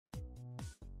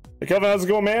Hey Kevin, how's it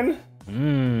going, man?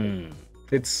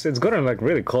 It's gotten like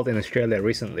really cold in Australia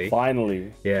recently.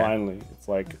 Finally. Yeah. Finally. It's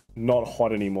like not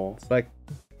hot anymore. It's like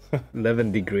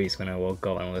 11 degrees when I woke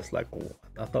up, and I was like, oh,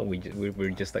 I thought we were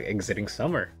just like exiting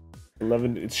summer.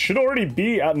 11. It should already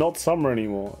be not summer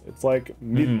anymore. It's like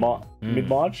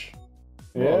mid-March.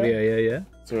 Yeah. Oh, yeah.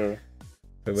 So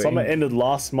summer ended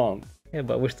last month. Yeah,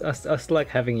 but we're us like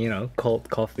having, you know, cold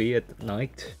coffee at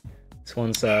night. This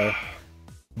one's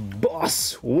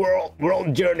boss world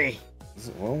journey.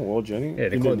 Well, world journey. Yeah,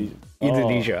 they call it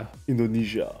Indonesia.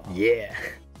 Indonesia. Yeah.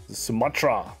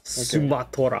 Sumatra. Okay.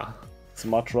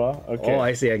 Sumatra. Okay. Oh,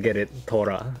 I see. I get it.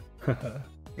 Tora.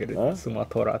 Get it? Huh?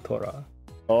 Sumatra. Tora.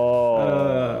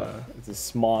 Oh, it's a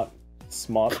smart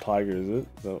tiger, is it?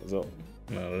 So.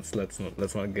 No,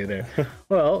 let's not get there.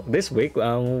 Well, this week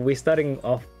we're starting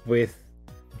off with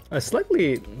a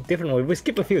slightly different one. We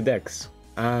skip a few decks.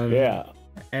 Yeah.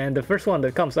 And the first one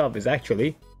that comes up is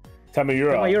actually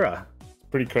Tamayura.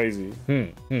 Pretty crazy.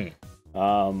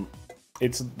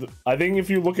 I think if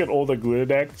you look at all the glitter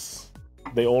decks,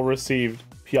 they all received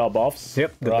PR buffs.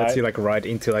 Yep, that lets you like right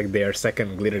into like their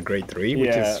second glitter grade 3,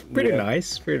 which is pretty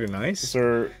nice. Pretty nice.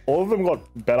 So all of them got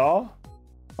better,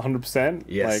 100%.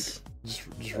 Yes. Like just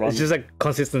run. It's just like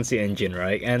consistency engine,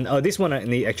 right? And this one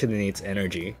actually needs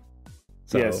energy.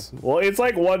 So... Yes. Well, it's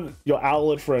like your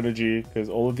outlet for energy, because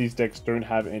all of these decks don't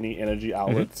have any energy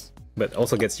outlets. But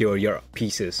also gets your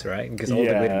pieces, right? Because all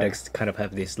the glitter decks kind of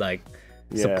have this like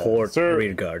support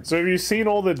rear guard. So if you've seen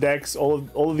all the decks, all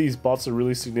of these buffs are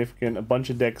really significant. A bunch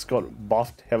of decks got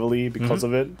buffed heavily because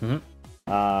of it.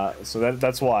 So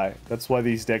that's why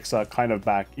these decks are kind of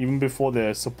back, even before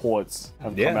their supports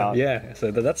have come out. Yeah,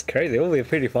 so that's crazy. It will be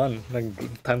pretty fun. Like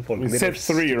time for set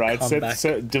 3, right?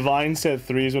 Set Divine set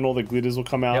 3 is when all the glitters will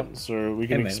come out. Yep. So we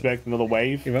can expect another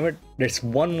wave. Remember, there's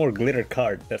one more glitter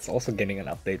card that's also getting an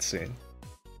update soon.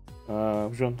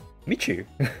 Which one? Michu.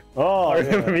 Oh,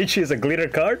 remember Michu is a glitter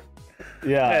card?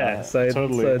 Yeah,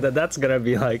 totally. So that's gonna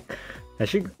be like,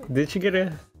 did she get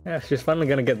a? Yeah, she's finally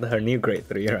gonna get her new grade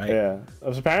 3, right? Yeah.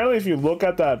 So apparently, if you look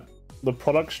at the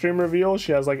product stream reveal,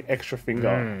 she has like extra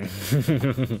finger.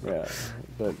 Yeah,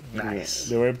 but nice.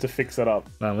 They were able to fix that up.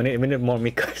 No, we need more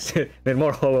Mikas. We need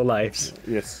more Hollow Lives.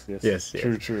 Yes.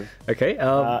 True. Okay.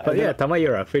 But yeah,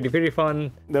 Tamayura, pretty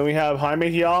fun. Then we have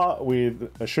Jaime here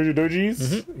with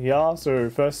Shojodojis. Yeah. So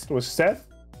first was Seth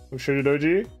with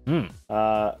Shojodoji.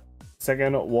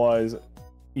 Second was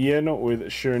Ian with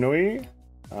Shiranui.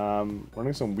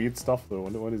 Running some weird stuff though.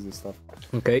 What is this stuff?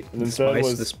 Okay. And then third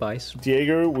was the spice.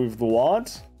 Diego with Luard,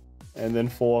 and then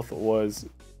fourth was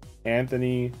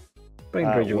Anthony.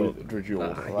 Drajeweled.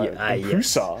 Right?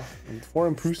 Pusa.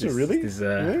 For Pusa, really? This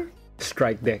is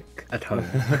strike deck at home.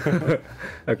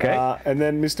 Okay. And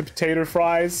then Mr. Potato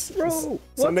Fries.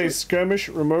 Sunday skirmish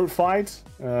remote fight.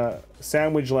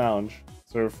 Sandwich Lounge.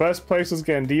 So first place was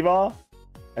Gandeeva,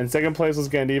 and second place was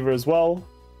Gandeeva as well.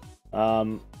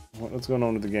 What's going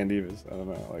on with the Gandeevas? I don't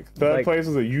know. Like third place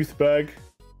was a Youthberk.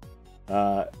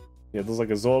 There's like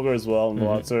a Zorga as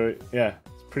well. So yeah,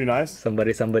 it's pretty nice.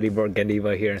 Somebody brought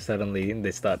Gandeeva here, and suddenly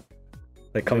they start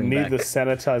coming back. They need the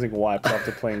sanitizing wipes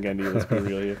after playing Gandeeva. Let's be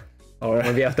real here. Or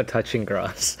maybe after touching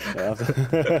grass.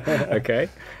 Okay.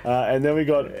 And then we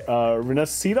got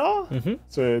Renacida.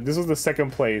 So this was the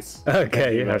second place.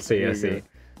 Okay, I see.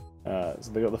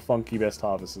 So they got the funky best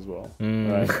harvest as well.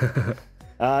 Right.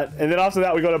 And then after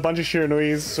that, we got a bunch of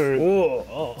Shiranuis. So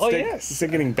yes, they're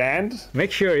getting banned.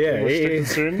 Make sure,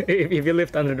 if you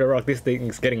lived under the rock, this thing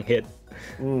is getting hit.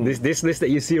 This list that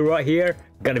you see right here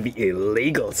gonna be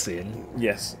illegal soon.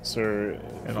 Yes. So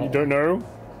if you don't know,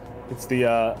 it's the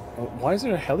why is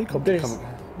there a helicopter coming?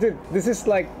 Dude, this is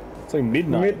like it's like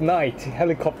midnight. Midnight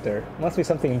helicopter. Must be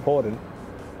something important.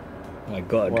 Oh my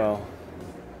god. Wow.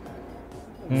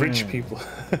 Rich people.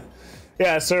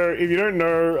 Yeah, so if you don't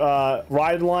know,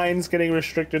 ride lines getting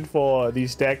restricted for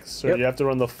these decks, so you have to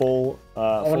run the full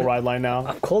ride line now.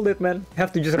 I've called it, man. You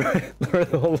have to just run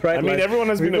the whole ride line. I mean, everyone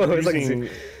has been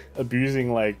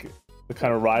abusing like the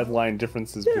kind of ride line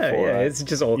differences before. Yeah, it's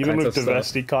just all even kinds with of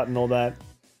diversity stuff. Cut and all that.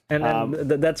 And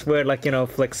that's where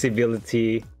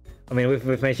flexibility. I mean,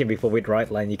 we've mentioned before with ride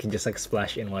line, you can just like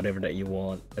splash in whatever that you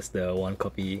want as the one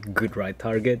copy good ride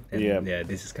target. And yeah,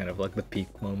 this is kind of like the peak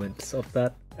moments of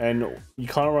that. And you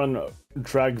can't run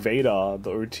Drag Vader,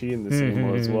 the OT, in this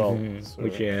anymore as well. So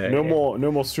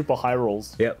no more super high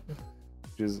rolls. Yep.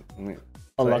 Which is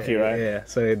unlucky, right? Yeah.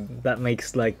 So that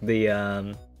makes like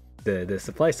the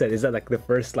supply set. Is that like the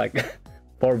first like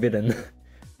forbidden?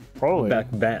 Probably.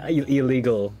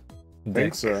 Illegal I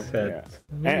think so. Yeah.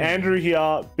 And Andrew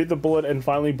here bit the bullet and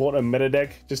finally bought a meta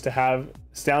deck just to have.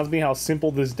 Astounds me how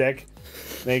simple this deck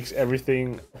makes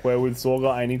everything. Where with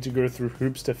Zorga, I need to go through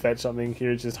hoops to fetch something.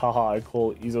 Here it's just haha. I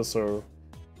call Isoso.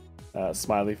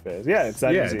 Smiley face. Yeah, it's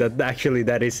that easy.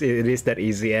 It is that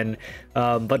easy. And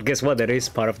but guess what? That is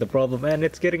part of the problem, and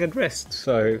it's getting addressed.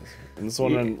 So. And this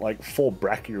one in like 4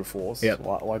 Brachio Force. Yep.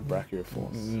 Why Brachio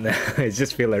Force? No, it's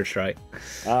just fillers, right?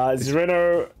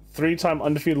 Zereno, 3-time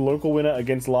undefeated local winner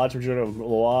against large majority of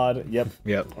Luard.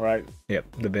 Yep. All right. Yep.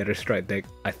 The better strike deck,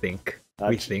 I think.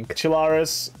 We think.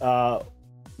 Chilaris.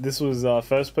 This was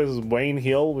first place was Wayne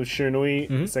Hill with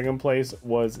Shiranui. Second place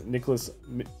was Nicholas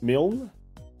Milne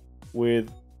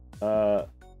with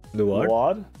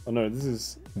Luard. Oh no, this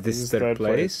is third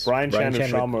place. Brian Chan of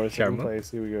Sharma is second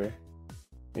place. Here we go.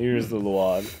 Here's the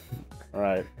Luard.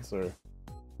 Alright, so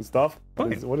good stuff.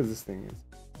 What is this thing?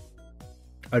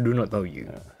 I do not know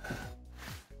you.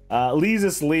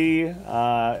 Leesus Lee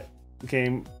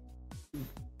came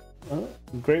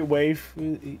great wave.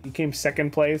 He came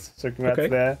second place, so congrats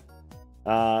there.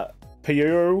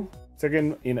 Payoro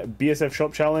second in BSF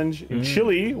Shop Challenge in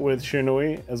Chile with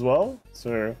Shiranui as well.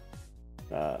 So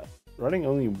running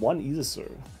only one Izuso.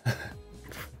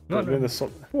 No,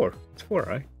 4. It's 4,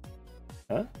 right?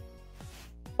 Huh?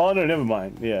 Oh no, never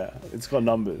mind. Yeah, it's got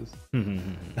numbers.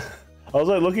 I was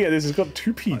like looking at this. It's got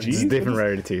 2 PGs. It's different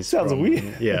rarities. Sounds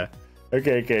weird. Yeah.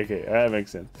 Okay. That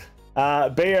makes sense.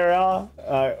 Bay Area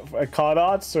card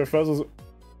arts. So first was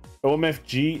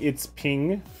OMFG. It's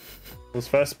Ping. Was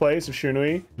first place with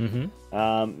Shiranui.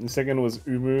 The second was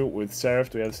Umu with Seraph.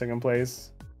 Do we have second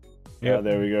place? Yeah,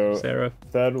 there we go. Seraph.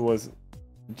 Third was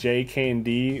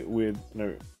JK&D with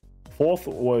Fourth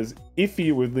was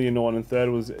Iffy with Lianorn, and third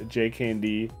was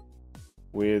JK&D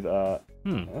with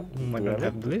might not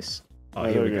have the list. Oh,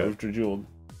 here we go. Drajeweled.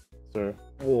 So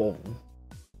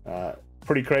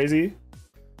pretty crazy.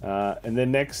 And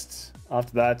then next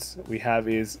after that we have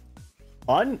is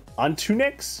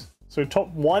Antunex. So top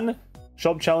 1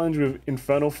 shop challenge with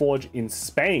Infernal Forge in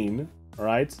Spain. All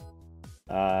right.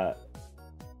 There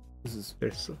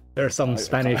are some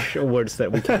Spanish words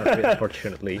that we cannot read,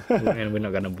 unfortunately, and we're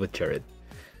not gonna butcher it.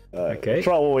 Okay.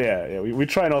 We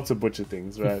try not to butcher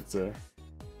things, right? So.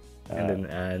 And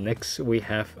then next we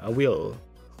have a Will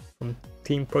from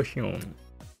Team Procyon.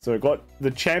 So we got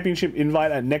the championship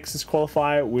invite at Nexus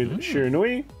qualifier with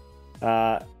Shiranui,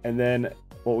 and then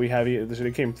what we have here, so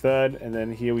they came third, and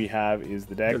then here we have is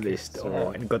the deck. The list.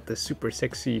 And got the super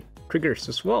sexy triggers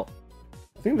as well.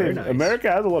 I think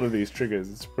America has a lot of these triggers.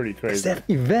 It's pretty crazy. They have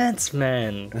events,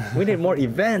 man. We need more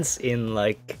events in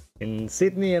in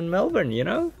Sydney and Melbourne. You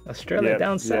know, Australia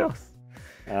down south.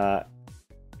 And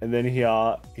then he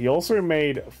also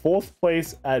made 4th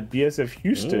place at BSF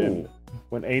Houston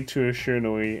when A2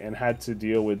 Shiranui and had to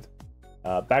deal with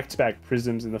back-to-back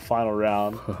prisms in the final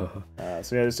round.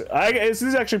 So yeah, this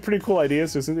is actually a pretty cool idea.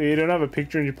 So since you don't have a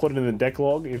picture and you put it in the deck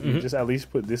log, if you just at least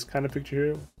put this kind of picture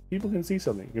here, people can see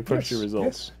something. You can approach your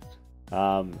results.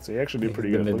 So you actually do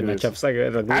pretty good. The matchups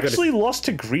actually lost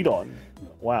to Greedon.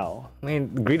 Wow. I mean,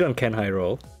 Greedon can high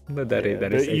roll, but that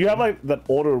is. You have like that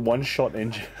auto one-shot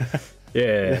engine.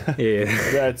 Yeah.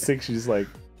 At 6, she's like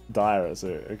dire. So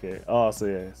okay. Oh, so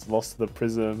yeah, it's lost to the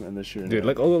Prism and the Shiranui. Dude,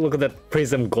 look at that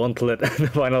Prism gauntlet and the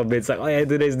final bit. It's like, oh yeah,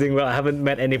 today's doing well. I haven't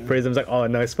met any Prisms. Like, oh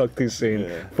no, I spoke too soon.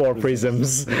 4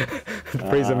 Prisms.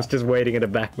 Prisms just waiting in the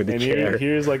back with the chair.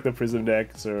 Here's like the Prism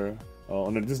deck. So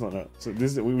no, this is not. So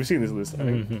this we've seen this list. I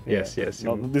think. Yes. This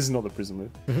is not the Prism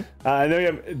list. And then we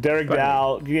have Derek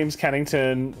Dow, Games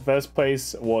Cannington. First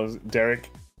place was Derek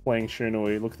playing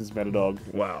Shiranui. Look at this meta dog.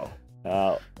 Wow.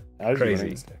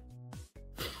 Crazy.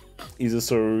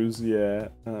 Isosaurus, yeah.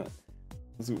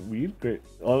 Was it weird? Great.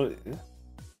 Oh,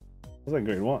 was that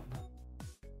grade 1?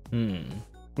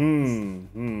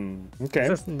 Okay.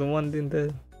 That's the one in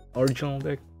the original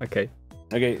deck. Okay.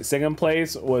 Second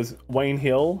place was Wayne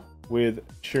Hill with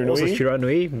Shiranui. Also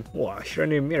Shiranui. Wow,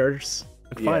 Shiranui mirrors.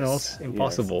 Finals,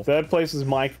 impossible. Yes. Third place was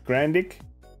Mike Grandick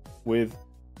with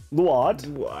Luard.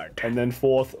 And then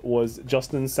 4th was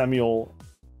Justin Samuel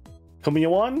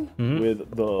Kamiyawan with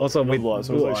the Luard. So it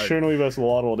was like Shiranui versus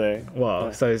Luard all day.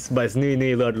 Wow, so it's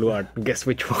Nui Luard Luard. Guess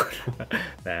which one?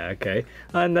 Okay.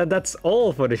 And that's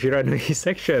all for the Shiranui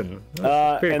section.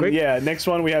 Quick. Yeah, next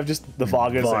one we have just the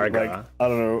Vargas. Varga. I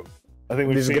don't know. I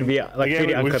think this is gonna be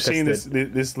pretty uncontested. We've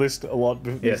seen this list a lot.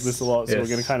 So we're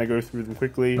gonna kind of go through them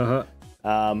quickly.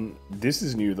 This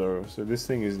is new though, so this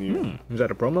thing is new. Is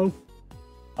that a promo?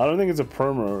 I don't think it's a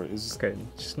promo. It's okay.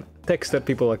 Just text that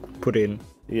people put in.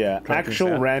 Yeah,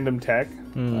 actual random tech.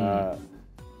 The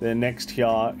next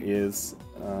here is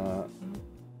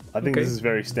I think this is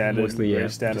very standard. Mostly, very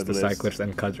standard just the list. cyclers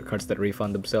and cards that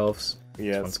refund themselves.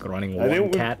 Yeah, this one's running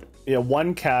one cat. Yeah,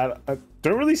 one cat. I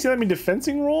don't really see that many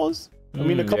defensing roars. I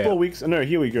mean, a couple of weeks. No,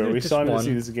 here we go. We're starting to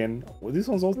see this again. Well, this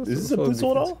one's also. Is this a Blitz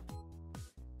order?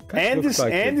 And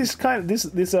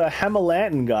this Hammer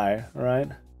Lantern guy, right?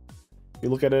 You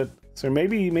look at it. So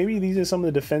maybe these are some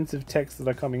of the defensive techs that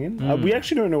are coming in. We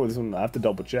actually don't know what this one. I have to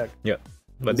double check. Yeah.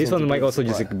 But this one might also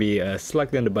just be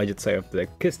slightly on the budget side of the deck,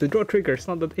 because the draw trigger is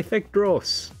not that effect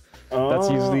draws. That's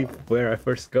usually where I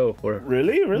first go for.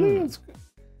 Really?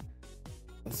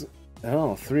 That's,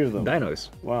 oh, 3 of them. Dinos.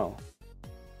 Wow.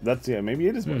 That's, yeah, maybe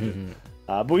it is budget.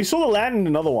 But we saw the land in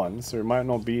another one, so it might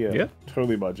not be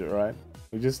totally budget, right?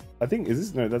 We just, I think, is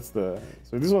this? No, that's the,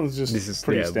 so this one's just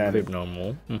pretty standard.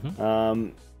 Normal.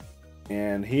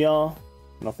 And here,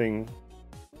 nothing.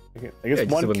 I guess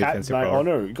one cat. Oh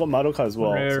no, you got Madoka as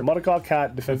well. Rare. So Madoka,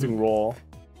 cat, defending raw.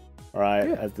 Alright,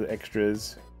 as the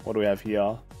extras. What do we have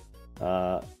here?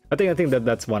 I think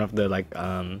that's one of the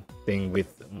thing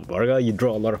with Varga. You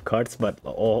draw a lot of cards, but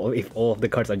if all of the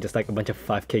cards are just like a bunch of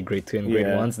 5k grade 2 and grade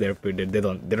 1s, they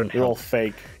don't They're help. all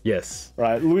fake. Yes.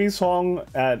 Right, Louis Hong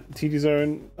at TT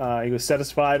Zone. He was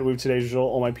satisfied with today's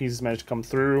result. All my pieces managed to come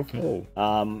through.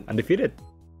 Undefeated.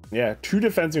 Yeah, 2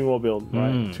 defending raw build,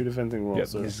 right? 2 defending raw. Yep,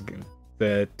 So.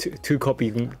 The two copy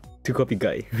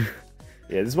guy.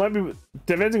 Yeah, this might be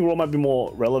defending raw might be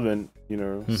more relevant, you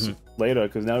know, later,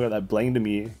 because now we got that blame to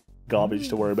me garbage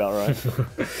to worry about, right?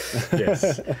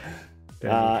 Yes.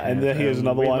 And then here's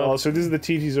another one. Oh, so this is the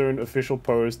TT Zone official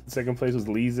post. The second place was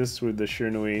Leezus with the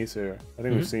Shiranui. So I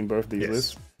think we've seen both these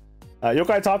lists.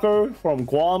 Yokai Taco from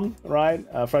Guam, right?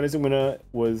 Friday's winner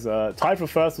was tied for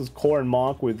first was Core and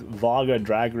Mark with Varga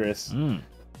Dragris.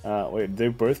 Wait, they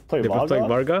both play Varga? They both play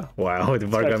Varga? Wow, the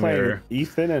Varga mirror.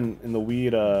 Ethan and the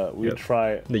weird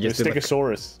try they just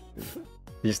Stegosaurus.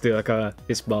 You just do like a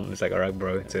fist bump. It's like, alright,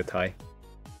 bro, it's a tie.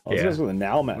 Oh, this guy's got the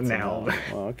Now Mat. Now.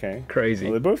 Oh, okay. Crazy.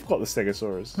 Well, they both got the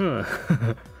Stegosaurus.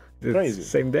 Crazy.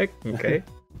 Same deck? Okay.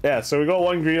 Yeah, so we got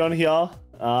one Greedon here.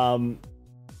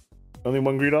 Only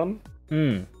one Greedon?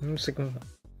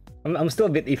 I'm still a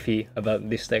bit iffy about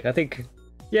this deck. I think,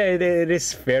 yeah, it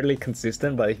is fairly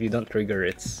consistent, but if you don't trigger,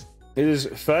 it is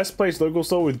first place local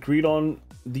store with Greedon,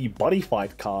 the Buddy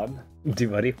Fight card. The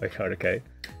Buddy Fight card, okay.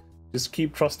 Just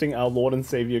keep trusting our Lord and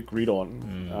Savior Greedon.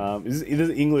 It is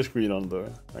English Greedon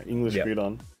though. Right, English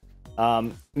Greedon.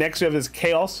 Next we have this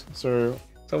Kheios. So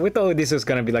we thought this was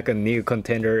gonna be like a new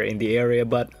contender in the area,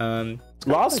 but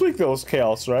last week there was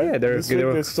Kheios, right? Yeah, there were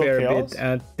still a fair bit.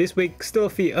 And this week still a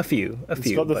few.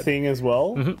 It's got the thing as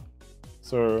well.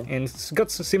 So and it's got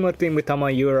a similar thing with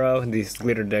Tamayura. These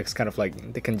glitter decks kind of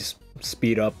like they can just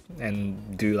speed up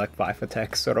and do like 5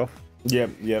 attacks sort of.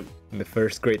 Yep. In the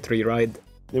first grade 3 ride.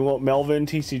 Then we got Melvin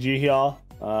TCG here,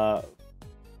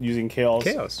 using Kheios.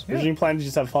 Yeah. Originally planned to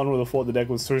just have fun with the thought the deck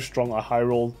was so strong I high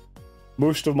rolled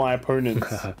most of my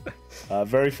opponents.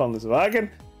 Very fun list. I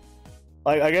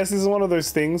guess this is one of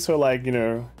those things where, like, you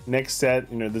know, next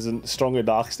set, you know, there's a stronger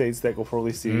Dark States deck. We'll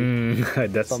probably see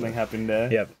something happen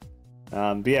there. Yep.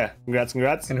 But yeah,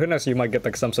 congrats. And who knows, you might get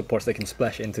like some supports that can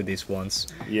splash into these ones.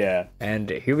 Yeah. And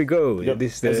here we go.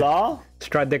 This is the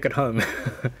Strat deck at home.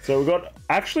 So we got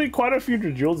actually quite a few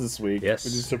Drajeweleds this week, yes,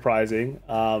 which is surprising.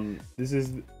 This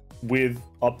is with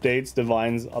updates,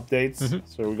 Divines updates.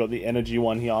 So we got the energy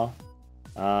one here.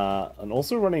 And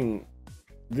also running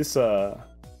this order.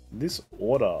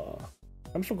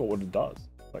 I forgot what it does.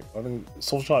 Like, I think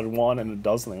Soul Charge 1 and it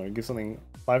does something. It gives something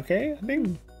 5k, I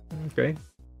think. Okay.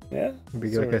 Yeah.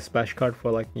 Be like a splash card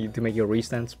for like you to make your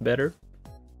restance better.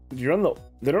 They don't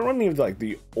run any of like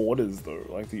the orders though,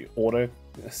 like the order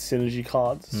synergy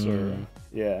cards. So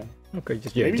yeah. Okay,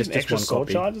 maybe just extra one soul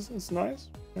copy. charges. It's nice.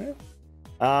 Yeah.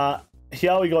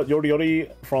 Here we got Yori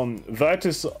from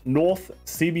Virtus North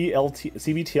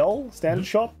CBTL Standard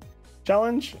Shop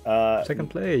Challenge. Second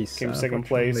place. Came second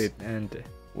place and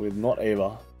with not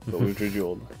Ava, but with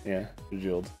Drajeweled. Yeah,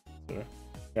 Drajeweled. So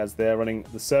guys, there running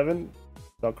the 7.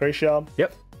 Valkracia.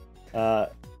 Yep.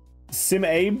 Sim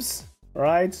Abes,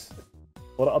 right? A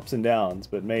lot of ups and downs,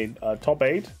 but made top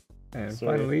 8. And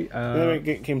finally, then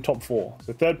we came top 4.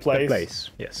 So third place.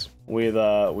 Yes. With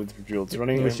Drajeweled. So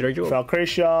running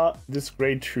Valkracia, this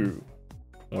grade 2.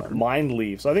 Mind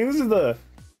Leaf. So I think this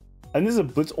is a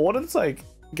blitz order that's like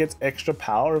gets extra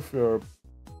power if your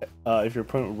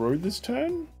opponent rode this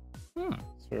turn.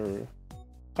 So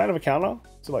kind of a counter.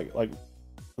 So like I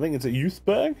think it's a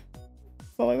Youthberk.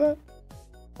 Like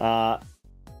that.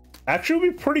 Actually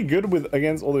will be pretty good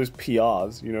against all those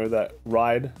PRs, you know, that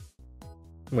ride.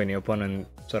 When your opponent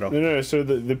sort of... No, so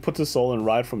they put the soul and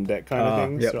ride from deck kind of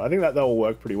thing. Yep. So I think that will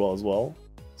work pretty well as well.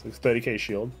 So it's 30k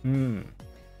shield. And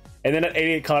then at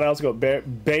 88 card outs, got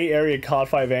Bay Area card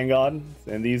 5 Vanguard.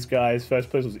 And these guys, first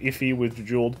place was Iffy with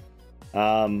Drajeweled.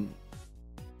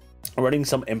 Running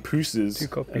some Empuses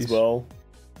as well.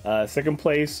 Second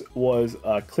place was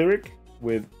Cleric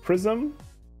with Prism.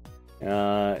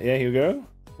 Yeah, here we go.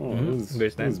 Oh,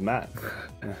 this is Matt.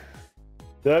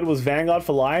 Third was Vanguard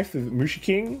for Life with Mushi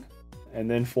King. And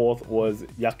then fourth was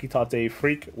Yakitate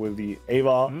Freak with the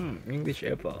Ava. English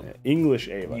Ava. Yeah, English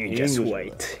Ava. You just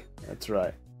wait. Ava. That's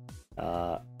right.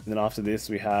 And then after this,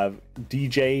 we have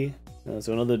DJ.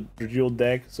 So another Drajeweled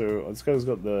deck. So this guy's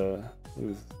got the...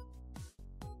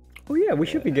 Oh yeah, we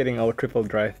should be getting our triple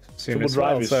drive soon as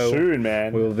well. Triple drive is soon,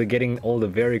 man. We'll be getting all the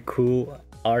very cool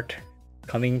art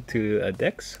coming to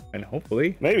decks, and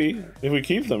hopefully... Maybe, if we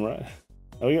keep them, right?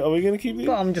 Are we gonna keep these?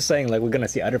 Well, I'm just saying, like, we're gonna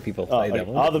see other people play them.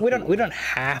 We don't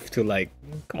have to, like,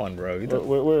 come on, bro.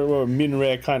 We're min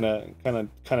rare kind of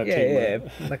team. Yeah,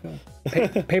 like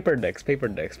paper decks are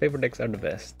the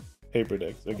best. Paper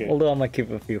decks, okay. Although I might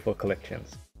keep a few for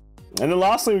collections. And then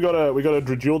lastly, we got a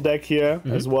Drajeweled deck here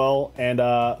as well, and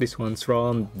this one's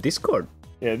from Discord.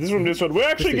 Yeah, this is from Discord. We're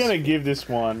actually gonna give this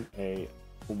one a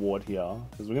award here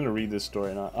because we're gonna read this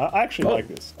story, and I actually like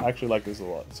this. I actually like this a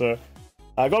lot. So.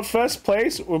 I got first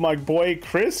place with my boy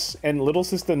Chris and little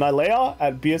sister Nylea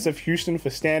at BSF Houston for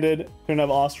standard. Couldn't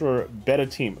have asked for a better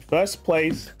team. First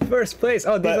place.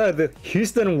 Oh, these are the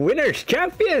Houston winners,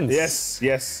 champions.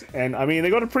 Yes. And I mean, they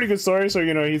got a pretty good story. So,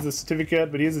 you know, he's a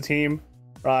certificate, but here's a team.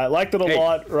 Right, liked it a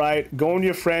lot, right? Going to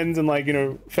your friends and, like, you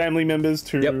know, family members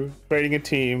to creating a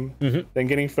team, then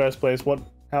getting first place. What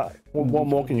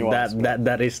more can you ask?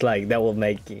 That is like, that will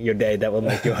make your day, that will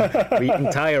make your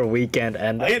entire weekend.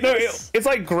 And it's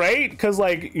like great because,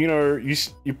 like, you know, you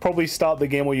probably start the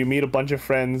game where you meet a bunch of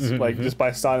friends, like just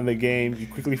by starting the game, you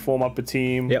quickly form up a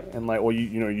team, and like, or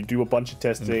you do a bunch of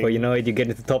testing. Well, you know, you get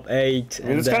into top 8.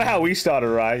 And it's kind of how we started,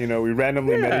 right? You know, we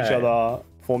randomly met each other,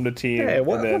 formed a team. Yeah,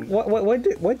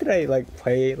 why did I like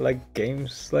play like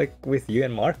games like with you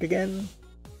and Mark again?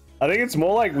 I think it's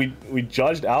more like we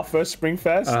judged our first Spring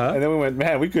Fest, and then we went,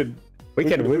 man, we can win.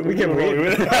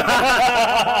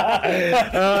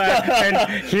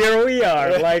 And here we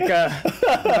are, like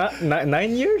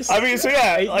 9 years. I mean, so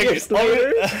yeah, 8 years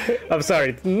later. I'm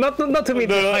sorry, not to me.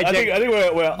 No, I think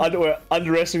we're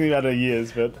underestimating that in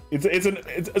years, but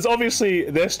it's obviously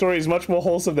their story is much more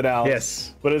wholesome than ours.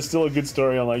 Yes, but it's still a good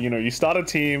story on, like, you know, you start a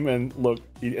team and look,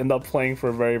 you end up playing for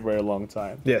a very, very long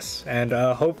time. Yes, and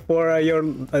hope for a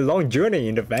long journey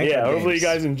in the Vanguard. Yeah, hopefully you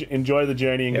guys enjoy the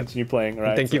journey and continue playing. Right.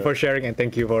 And thank you for sharing, and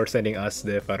thank you for sending us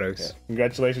the photos. Yeah.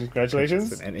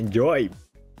 Congratulations, and enjoy.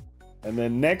 And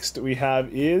then next we have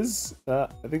is I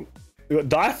think we got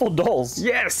Direfull Dolls.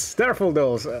 Yes, Direfull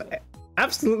Dolls.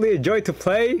 Absolutely a joy to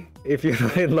play if you're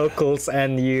not in locals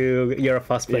and you're a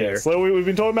fast player. Yeah, so we've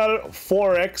been talking about it.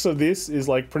 4x of this is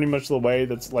like pretty much the way.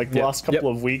 That's like the last couple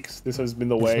of weeks. This has been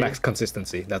the way. It's max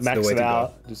consistency. That's max the way it to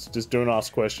out. Go. Just don't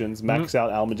ask questions. Max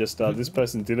out Almagista. This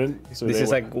person didn't. So this is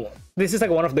like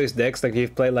one of those decks like you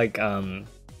play like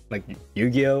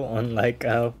Yu-Gi-Oh on like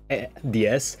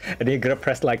DS, and you gotta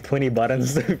press like 20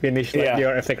 buttons to finish like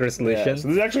your effect resolution. Yeah. So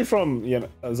this is actually from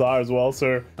Zara as well.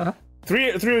 So.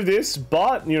 Three of this,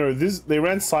 but you know, they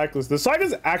ran Cyclist. The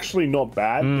Cyclist is actually not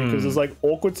bad because there's like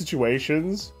awkward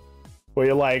situations where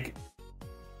you're like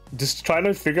just trying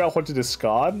to figure out what to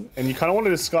discard, and you kind of want to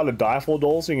discard a Direfull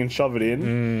Doll so you can shove it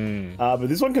in. But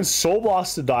this one can Soul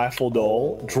Blast the Direfull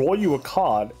Doll, draw you a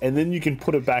card, and then you can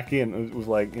put it back in with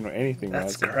like, you know, anything.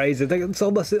 That's crazy. They can Soul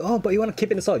Blast it. Oh, but you want to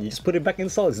keep it in Soul. You just put it back in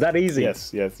Soul. It's that easy.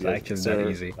 Yes. It's actually that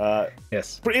easy.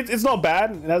 Yes. But it's not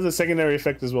bad. It has a secondary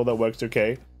effect as well that works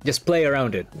okay. Just play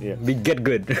around it. Yeah. Get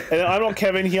good. And I'm not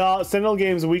Kevin here. Sentinel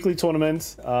Games weekly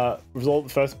tournament. Result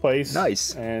first place.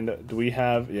 Nice. And do we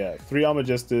have 3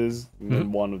 Almagistas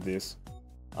and 1 of this.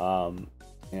 And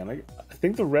I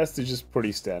think the rest is just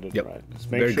pretty standard, right?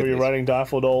 Just make sure you're writing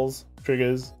Direfull Dolls,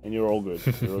 triggers, and you're all good.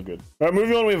 You're all good. All right,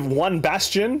 moving on, we have 1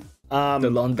 Bastion. The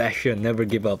lone Bastion, never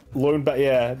give up.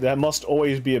 There must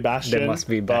always be a Bastion. There must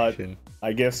be a Bastion.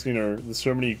 I guess, you know, there's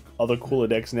so many other cooler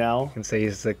decks now. You can say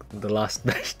it's like the last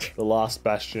Bastion. The last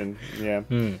Bastion, yeah.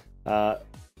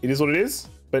 It is what it is.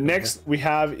 But next we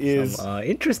have is... Some,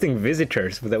 interesting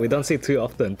visitors that we don't see too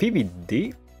often.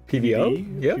 PBD?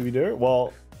 PBO? Yeah. PBD?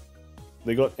 Well,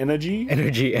 they got Energy,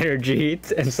 and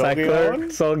Cycler,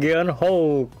 Solgion,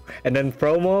 and then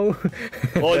Promo.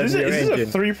 Oh, this is a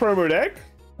 3 promo deck?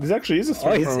 This actually is a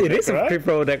 3 promo deck, it is a 3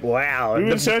 promo deck, wow. We've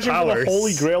been searching for the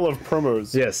holy grail of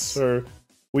promos. Yes. So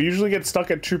we usually get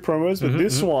stuck at 2 promos, but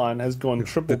this one has gone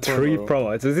triple promo. 3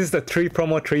 promo. So this is the 3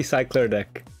 promo, 3 Cycler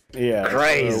deck. Yeah.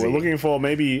 Crazy. So we're looking for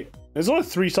maybe It's not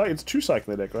a it's a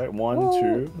 2-cycler deck, right? One,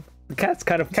 two. The cat's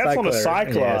kind of Cat's on a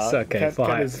cycler. Yes, okay, cat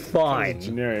fine. Is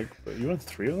generic, but you want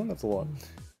 3 of them? That's a lot.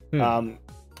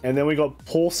 And then we got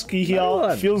Polsky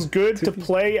here. Feels good to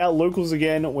play at locals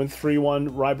again when 3-1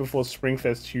 right before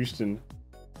Springfest Houston.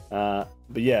 But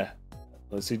yeah,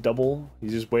 let's see double.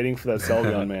 He's just waiting for that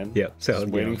Selgion, man. Yep, just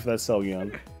waiting for that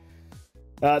Selgion.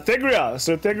 Thegrea.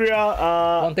 So Thegrea.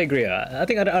 On Thegrea. I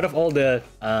think out of all the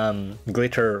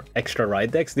glitter extra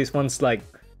ride decks, this one's like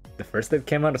the first that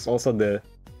came out. It's also the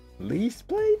least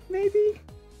played, maybe.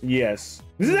 Yes.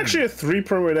 This is actually a 3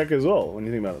 promo deck as well when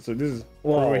you think about it. So this is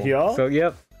promo here. So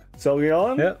yep.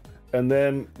 Selgion. Yep. And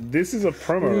then this is a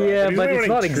promo. Yeah, right? but it's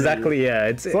not exactly. Yeah,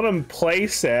 it's not a play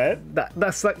set.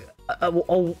 That's like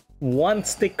a one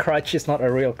stick crutch is not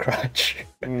a real crutch.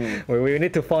 We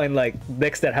need to find like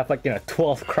decks that have like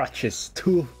 12 crutches,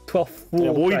 12 full.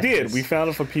 Yeah, well, we crutches. did. We found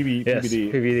it for PBD.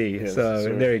 PBD. Yes,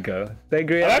 so there you go.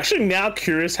 I'm actually now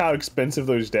curious how expensive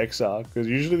those decks are, because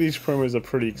usually these promos are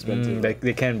pretty expensive.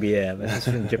 They can be, yeah, but it's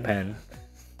in Japan.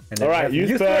 All right,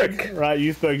 Youthberk. Right,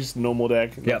 Youthberk is a normal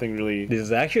deck. Nothing really. This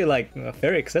is actually like a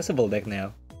very accessible deck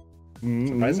now.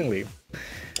 Surprisingly.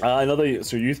 Another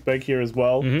Youthberk here as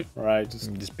well. All right,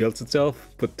 just builds itself.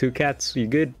 Put 2 cats. You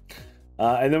good?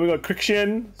 And then we got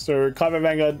Crixian. So Kaiba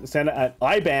Vanguard standard at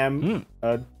IBAM.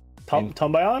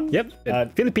 Tambayan.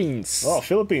 Yep. Philippines. Oh,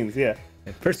 Philippines. Yeah.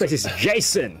 First place is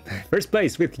Jason. First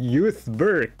place with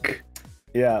Youthberk.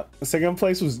 Yeah, second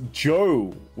place was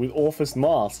Joe with Orfist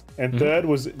Mask, and third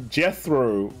was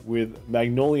Jethro with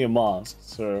Magnolia Mask.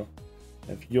 So,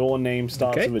 if your name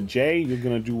starts with a J, you're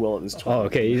gonna do well at this tournament. Oh,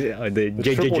 okay. The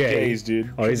triple J's, dude.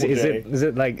 Or is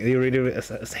it like you read it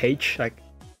as H, like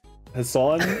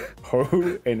Hassan,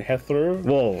 Ho, and Hethro?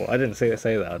 Whoa, I didn't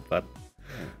say that, but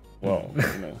well,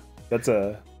 that's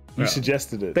you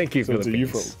suggested it. Thank you, so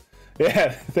Philippines. Yeah,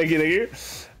 thank you.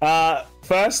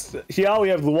 First, here we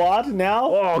have Luard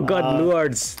now. Oh god,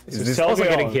 Luard's is also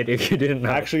getting hit if you didn't know.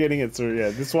 Actually getting it, so yeah,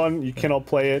 this one you cannot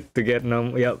play it. To get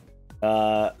yep.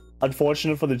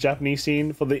 Unfortunate for the Japanese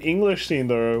scene. For the English scene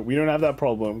though, we don't have that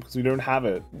problem because we don't have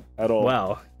it at all.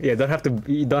 Wow. Yeah,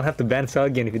 you don't have to ban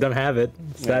Selgion if you don't have it.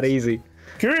 It's that easy.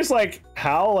 Curious like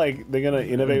how they're gonna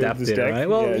innovate with this deck. Right?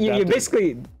 Well, you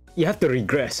basically you have to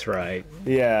regress, right?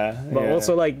 Yeah. But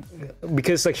also like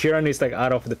because like Shiranui is like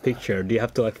out of the picture, do you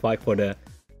have to like fight for the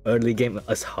early game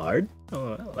as hard?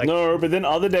 No, but then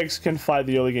other decks can fight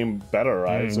the early game better,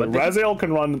 right? So Rezael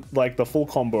can run like the full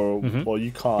combo, while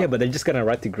you can't. Yeah, but they're just gonna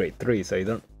ride to grade 3, so you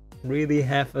don't really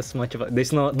have as much of a.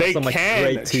 There's not so much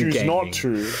grade 2 choose gaming. Not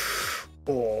to.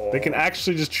 They can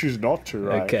actually just choose not to,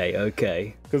 right?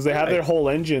 Okay. Because they have their whole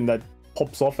engine that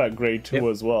pops off at grade 2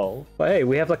 as well. But hey,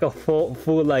 we have like a full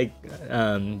like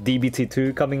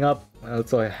DBT2 coming up. I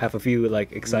also have a few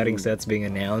like exciting sets being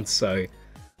announced, so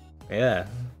yeah.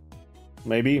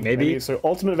 Maybe. So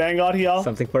Ultimate Vanguard here.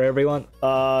 Something for everyone.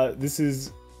 This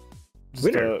is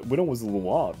winner was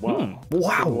Luard.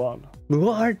 Wow.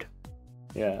 Luard.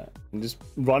 Yeah. And just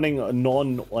running a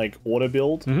non order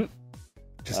build.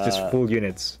 Just full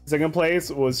units. Second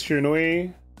place was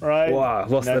Shiranui, right? Wow,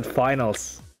 lost at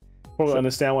finals. Probably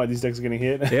understand why these decks are getting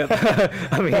hit. Yep.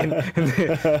 I mean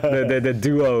the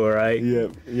duo, right?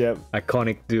 Yep.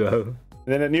 Iconic duo.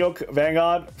 And then at New York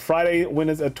Vanguard, Friday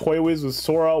winners at Toy Wiz was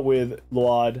Sora with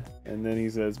Luard, and then he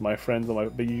says, "My friends are my."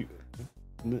 But you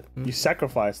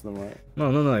sacrifice them, right?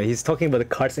 No. He's talking about the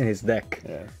cards in his deck.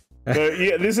 Yeah. So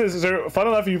yeah, this is fun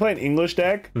enough. If you play an English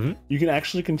deck, you can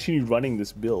actually continue running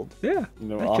this build. Yeah.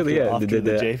 Actually, after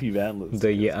the JP ban list.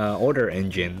 The order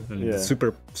engine, and the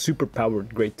super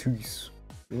powered grade 2s.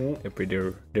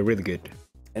 They're really good.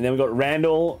 And then we got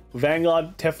Randall,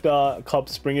 Vanguard, Tefta Cup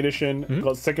Spring Edition.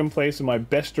 Got second place in my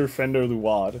Bester Fender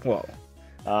Luard. Wow.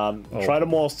 Tried a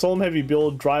more solemn heavy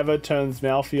build. Driver turns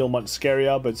now feel much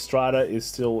scarier, but Strider is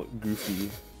still goofy.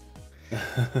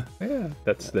 Yeah,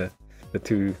 that's the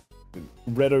two.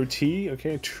 Red OT,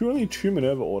 okay. Only 2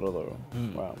 Minerva order though.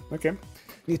 Wow, okay.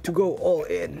 Need to go all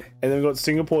in. And then we got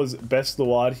Singapore's best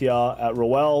Luard here at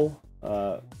Rorowa.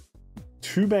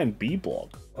 2-man B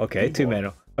block. Okay,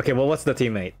 2-man. Okay, well, what's the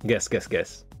teammate? Guess.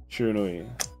 Shiranui.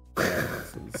 Yeah,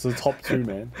 it's the top 2,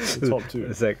 man. It's the top 2.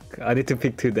 It's like, I need to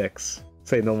pick 2 decks.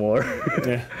 Say no more.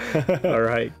 Yeah.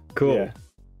 Alright, cool. Yeah.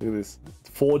 Look at this.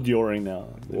 4 During now.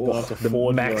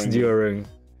 Max During.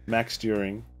 Max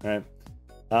During. Alright.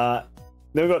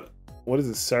 Then we got, what is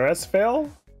it, Sarevsael?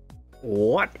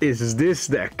 What is this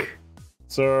deck?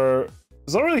 So,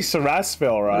 it's not really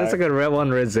Sarevsael, right? It's like a red one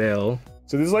Rezael.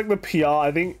 So this is like the PR,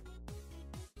 I think,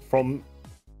 from...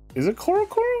 Is it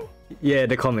Korokoro? Yeah,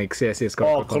 the comics. Yes,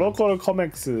 Korokoro. Korokoro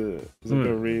comics. Is it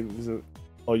a read? Is it...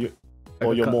 Oh,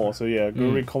 or you're more. So yeah,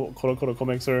 go read Kodo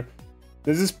comics. So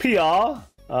there's this PR.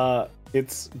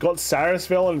 It's got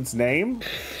Sarevsael in its name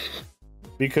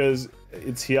because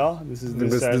it's here. This is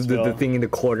the thing in the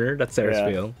corner. That's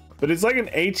Sarevsael. Yeah. But it's like an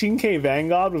 18k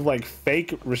Vanguard with like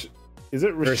fake. Is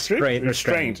it restraint,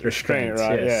 right?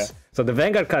 Yes. Yeah. So the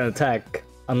Vanguard can't attack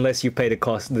unless you pay the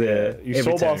cost. You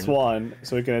soul boss 1,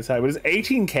 so it can attack. But it's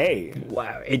 18k.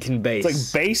 Wow, 18 base.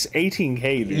 It's like base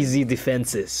 18k. Dude. Easy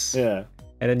defenses. Yeah.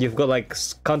 And then you've got like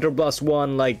counter blast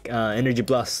 1, like energy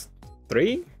blast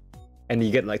 3, and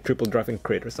you get like triple driving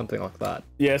crit or something like that.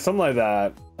 Yeah, something like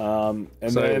that. And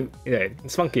so, then yeah,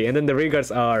 it's funky. And then the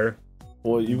rearguards are.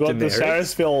 Well, you got generic. The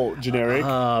Sarevsael generic.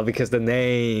 Because the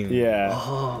name. Yeah.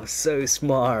 Oh, so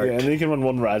smart. Yeah, and then you can run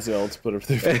one Rezael to put it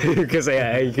through. Because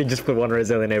yeah, you can just put one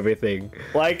Rezael in everything.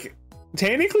 Like,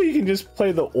 technically, you can just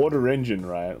play the order engine,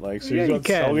 right? Like, so you got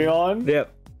Solgion.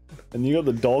 Yep. And you got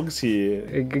the dogs here.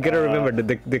 You gotta remember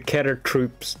the Keter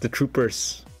troops, the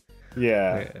troopers.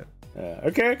 Yeah.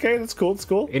 Okay, that's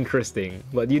cool. Interesting,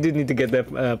 but you do need to get the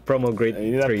promo grade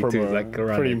 3 to like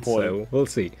run pretty it, important. so we'll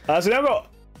see. So now I've got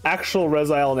actual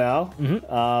Rezael now.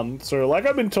 So like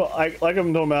I've been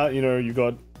talking about, you know, you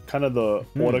got kind of the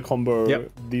order combo.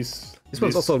 Yep. This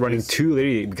one's also running 2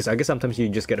 literally, because I guess sometimes you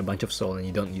just get a bunch of soul and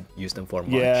you don't use them for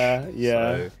much. Yeah.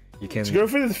 So you can go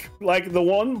for the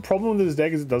one problem with this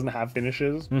deck is it doesn't have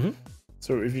finishes.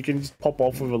 So if you can just pop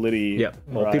off with a Liddy. Yeah.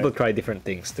 Well, people try different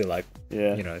things to like.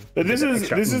 Yeah. You know. But this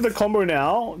is the combo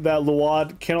now that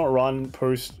Luard cannot run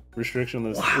post restriction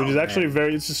list, which is actually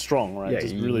it's just strong, right? Yeah,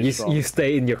 it's really strong. You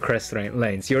stay in your crest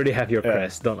lanes. You already have your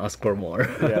crest. Don't ask for more.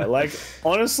 Yeah, like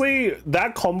honestly,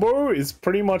 that combo is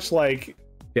pretty much like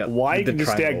why you can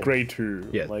just stay at grade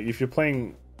 2. Yeah. Like if you're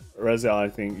playing Rezael, I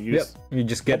think you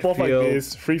just get pop off like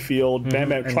this, free field, bam,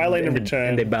 tri lane in return,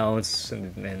 and they bounce,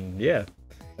 and yeah.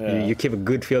 You keep a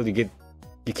good field. You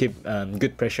keep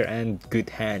good pressure and good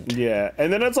hand. Yeah,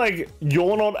 and then it's like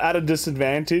you're not at a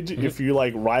disadvantage if you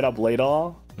like ride up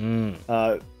later.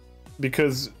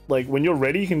 Because like when you're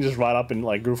ready, you can just ride up and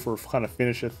like go for a kind of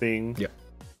finisher thing. Yeah.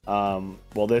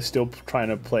 While they're still trying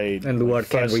to play. And Luard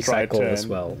can recycle as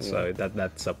well, so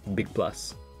that's a big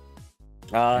plus.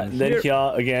 Then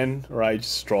here again, right,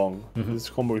 just strong. This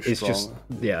combo is strong.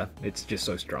 It's just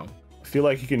so strong. I feel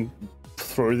like you can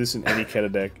throw this in any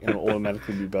Keter deck and it'll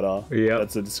automatically be better. Yeah,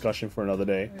 that's a discussion for another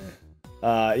day.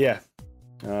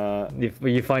 If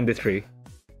you find the 3.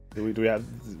 Do we have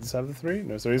the 3?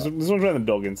 No, so this one's running the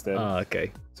dog instead.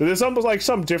 Okay. So there's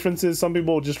some differences. Some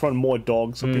people just run more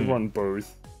dogs. Some people run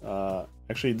both.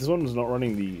 Actually, this one is not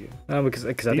running the. Because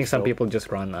I think some people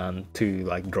just run 2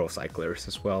 like draw cyclers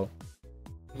as well.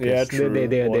 Yeah, true.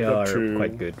 They are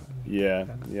quite good. Yeah.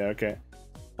 Okay.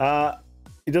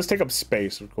 It does take up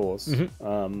space, of course.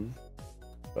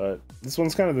 But this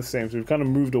one's kind of the same. So we've kind of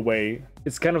moved away.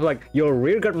 It's kind of like your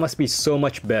rearguard must be so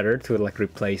much better to like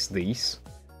replace these.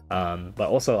 But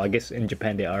also, I guess in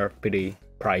Japan they are pretty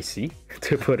pricey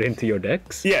to put into your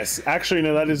decks. Yes, actually,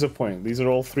 no, that is a point. These are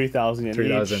all 3,000 yen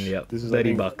 3,000, each. yeah. This is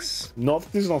 $30.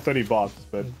 This is not $30,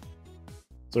 but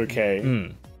it's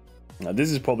okay. Now, this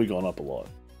has probably gone up a lot.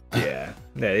 Yeah,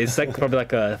 it's like probably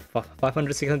like a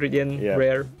 500, 600 yen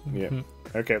rare. Yeah.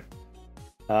 Okay.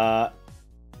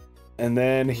 And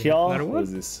then here, what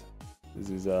is this? This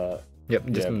is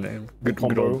good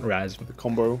combo. Good old Raz. The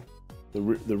combo,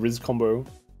 the Riz combo,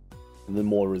 and then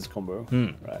more Riz combo.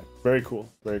 Right. Very cool.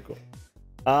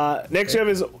 Next we have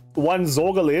is one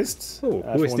Zorga list. Who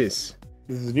is this?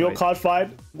 This is a New York card fight.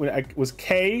 When it was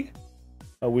K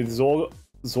with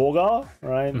Zorga,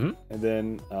 right? And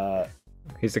then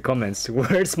here's the comments.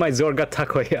 Where's my Zorga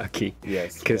takoyaki?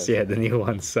 Yes. Because the new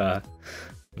one's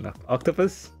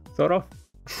octopus, sort of.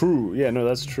 True. Yeah, no,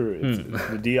 that's true. It's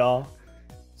the DR.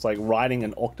 It's like riding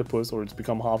an octopus, or it's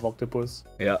become half octopus.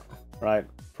 Yeah. Right.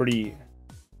 Pretty.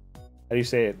 How do you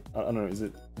say it? I don't know. Is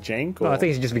it jank? Or... I think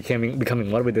it's just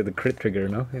becoming what with the crit trigger,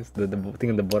 no? It's the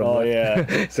thing on the bottom. Oh left.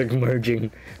 Yeah. It's like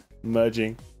merging.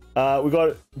 We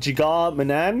got Jigar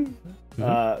Manan,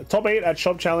 top 8 at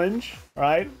Shop Challenge.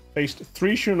 Right. Faced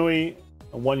 3 Shiranui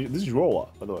and 1. This is Rorowa,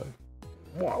 by the way.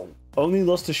 Wow. Only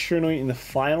lost to Shiranui in the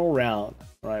final round.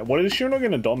 Right. What is Shiranui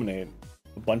going to dominate?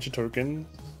 A bunch of tokens.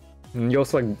 And you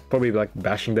also probably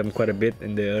bashing them quite a bit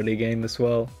in the early game as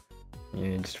well.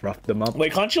 You just rough them up.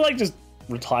 Wait, can't you just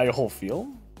retire your whole field?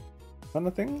 Kind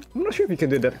of thing? I'm not sure if you can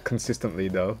do that consistently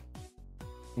though.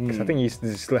 Because I think you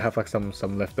still have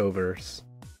some leftovers.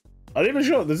 I'm not even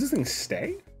sure. Does this thing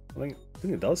stay? I think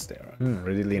it does stay, right?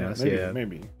 Really nice,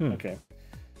 Maybe. Okay.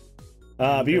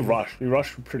 But you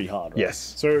rushed pretty hard, right? Yes.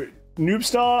 So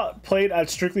Noobstar played at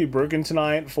Strictly Broken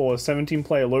tonight for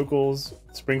 17-player locals,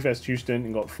 Springfest Houston,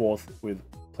 and got 4th with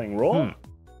playing Raw.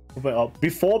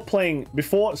 Before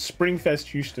Springfest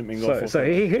Houston and so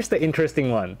here's the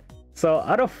interesting one. So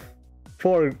out of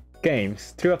 4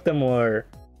 games, 2 of them were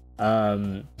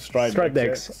Stride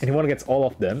decks, and he won against all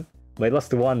of them, but he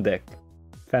lost to 1 deck.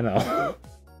 Fennel.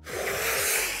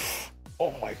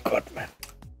 Oh my god, man.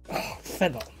 Oh,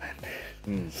 Fennel,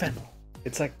 man. Fennel.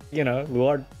 It's like, you know,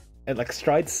 Luard and like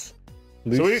Strides.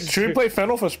 Should we play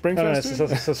Fennel for Springfest? No,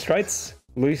 so Strides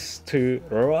lose to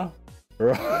Rorowa.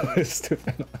 Rorowa lose to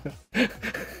Fennel.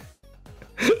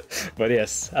 But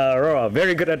yes, Rorowa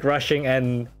very good at rushing,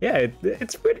 and yeah,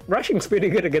 rushing's pretty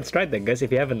good against Stride deck, guys.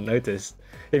 If you haven't noticed,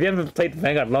 if you haven't played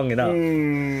Vanguard long enough,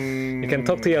 you can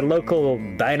talk to your local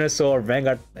dinosaur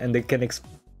Vanguard, and they can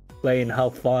explain how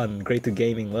fun Great 2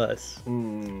 Gaming was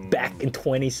back in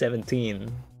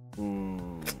 2017.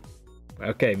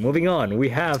 Okay, moving on. We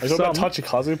have some about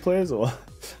Tachikazu players or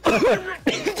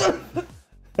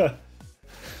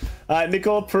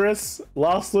Nicola Perez,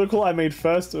 last local I made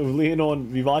first with Lianorn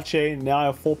Vivace. Now I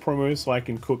have 4 promos so I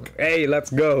can cook. Hey,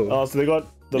 let's go. Oh, so they got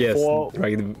the 4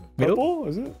 right in the middle. Purple,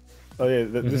 is it? Oh yeah,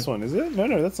 this one, is it?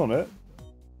 No, that's not it.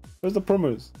 Where's the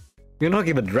promos? You're not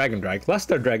even Dragon.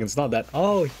 Cluster Dragon's not that.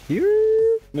 Oh,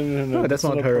 here? No, that's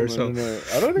not her. So no.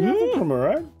 I don't think that's a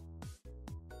promo,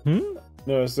 right?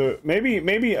 No, so maybe,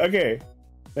 okay.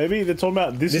 Maybe they're talking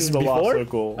about this is the last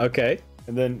local. Okay.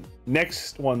 And then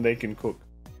next one they can cook.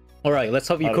 Alright, let's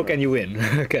hope you cook and you win.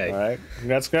 Okay. Alright,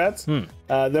 congrats. Then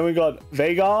we got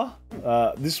Vega.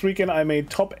 This weekend I made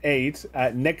top 8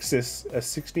 at Nexus, a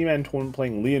 60-man tournament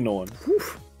playing Lianorn.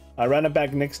 I ran it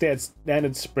back next day at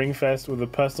Standard Springfest with a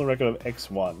personal record of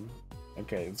X1.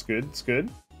 Okay, it's good.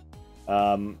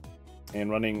 And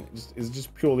running, is it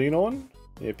just pure Lianorn?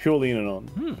 Yeah, pure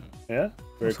Lianorn. Yeah,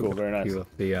 very cool, very nice.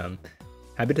 The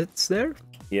habitats there?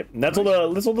 Yep, and that's all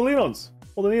the Lianorns.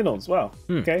 All the Leonons, wow.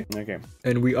 Okay.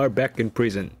 And we are back in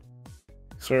prison.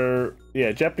 So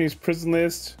yeah, Japanese prison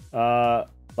list.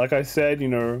 Like I said, you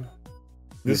know,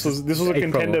 this was a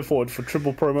contender for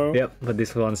triple promo. Yep, but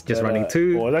this one's just running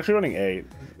 2. Well, it's actually running 8,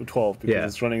 12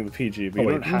 because it's running the PG.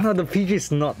 But the PG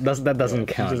is not. That doesn't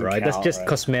count, right? That's just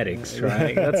cosmetics,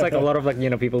 right? That's like a lot of like,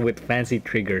 you know, people with fancy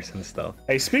triggers and stuff.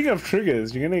 Hey, speaking of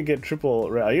triggers, you're gonna get triple.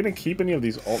 Are you gonna keep any of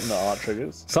these alternate art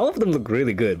triggers? Some of them look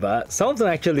really good, but some of them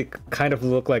actually kind of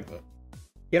look like.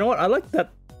 You know what? I like that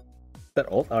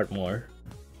alt art more.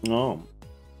 No.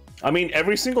 I mean,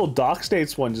 every single Dark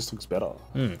States one just looks better.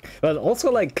 But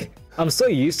also, like, I'm so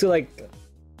used to, like,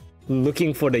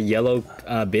 looking for the yellow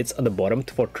bits on the bottom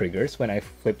for triggers when I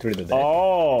flip through the deck.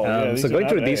 Oh, yeah, so going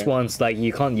through these ones, like,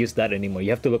 you can't use that anymore.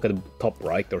 You have to look at the top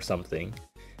right or something.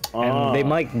 And they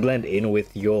might blend in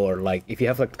with your, like, if you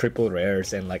have, like, triple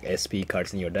rares and, like, SP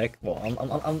cards in your deck. Well,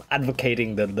 I'm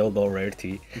advocating the low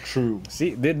rarity. True.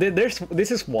 See,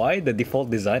 this is why the default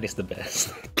design is the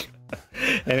best.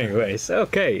 Anyways,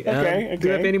 okay. Do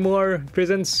you have any more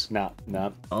prisons? Nah.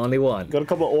 Only one. Got a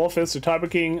couple of Orfist. So Tiber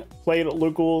King played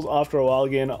locals after a while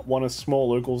again. Won a small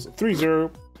locals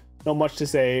 3-0. Not much to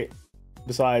say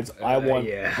besides I want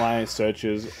my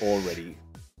searches already.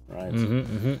 Right.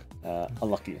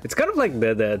 Unlucky. It's kind of like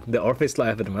the Orfist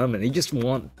life at the moment. You just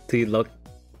want to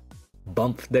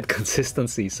bump that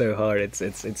consistency so hard. It's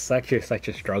such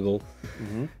a struggle.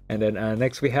 And then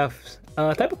next we have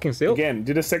Tiber King still. Again,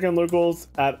 did a second locals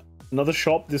at another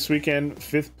shop this weekend.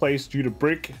 5th place due to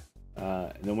brick.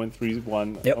 And then went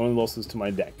 3-1. Only losses to my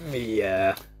deck.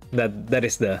 Yeah, that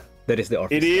is the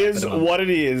Orfist. It is what it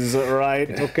is,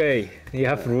 right? Okay, you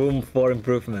have room for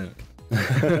improvement.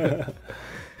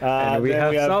 And we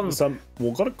have some.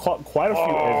 We've got quite a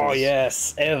few. Oh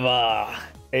yes, Eva.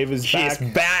 Ava's She's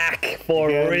back for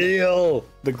real.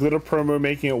 The glitter promo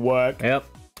making it work. Yep.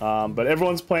 But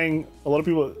everyone's playing. A lot of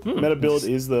people. Meta build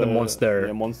is the monster.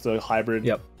 Yeah, monster hybrid.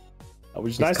 Yep.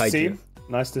 Which is nice to see.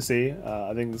 Nice to see.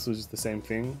 I think this was just the same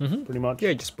thing, pretty much.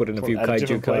 Yeah, just put in a few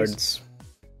kaiju cards.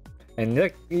 And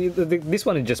like this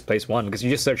one, it just plays 1 because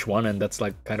you just search 1, and that's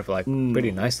like kind of like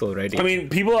pretty nice already. I mean,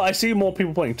 I see more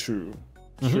people playing 2.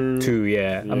 2,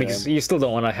 yeah. I mean, you still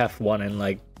don't want to have 1, and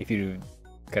like if you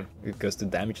it goes to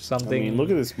damage or something. I mean, look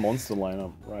at this monster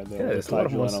lineup right there. Yeah, there's a lot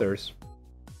of monsters.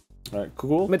 Alright,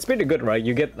 cool. It's pretty good, right?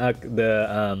 You get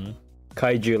the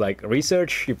kaiju like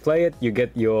research, you play it, you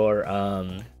get your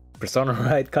persona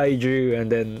right kaiju, and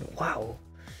then wow,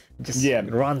 it just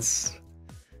runs.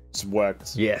 Just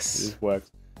works. Yes, it just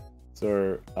works.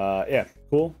 So yeah,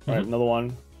 cool. Alright, another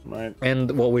one. Right.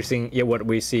 And what we're seeing, what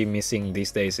we see missing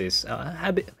these days is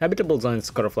habitable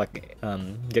zones kind of like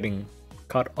getting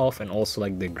cut off, and also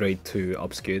like the grade 2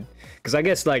 obscured. Because I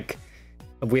guess like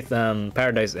with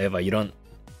Paradise Eva, you don't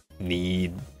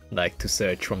need like to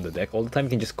search from the deck all the time. You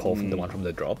can just call from the one from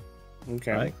the drop.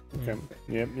 Okay. Right? Okay.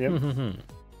 Yep.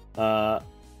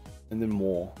 And then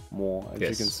more, as you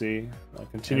can see.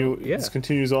 This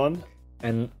continues on.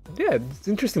 And yeah, it's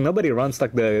interesting. Nobody runs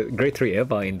like the Grade 3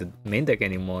 Eva in the main deck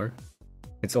anymore.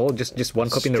 It's all just one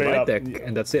copy in the right deck,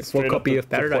 and that's it. 4 copy of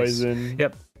Paradise. Poison.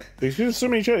 Yep. There's so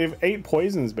many. You have 8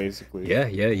 poisons basically. Yeah,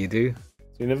 you do.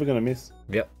 So you're never gonna miss.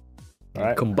 Yep. All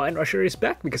right. Combined Rusher is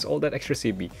back because all that extra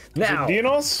CB. Now. So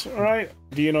Dinos, all right.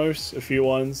 Dinos, a few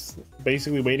ones.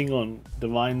 Basically waiting on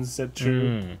Divine Set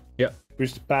 2. Yep.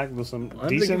 Booster pack with some I'm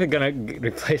decent. thinking they're gonna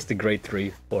replace the Grade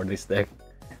 3 for this deck.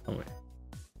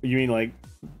 You mean like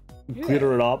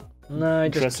glitter it up? No,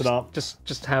 dress it up.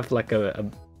 Just have like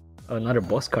another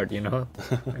boss card, you know?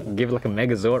 Give like a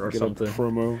Megazord or something.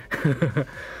 Promo.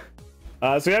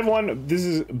 So we have one. This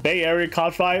is Bay Area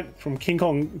card fight from King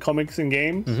Kong Comics and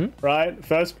Games, right?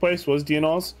 First place was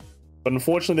Dinos, but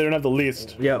unfortunately they don't have the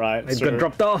list. Yeah, right. It got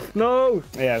dropped off. No.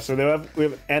 Yeah, so we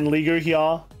have Anligo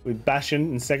here with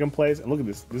Bastion in second place, and look at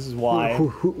this. This is why.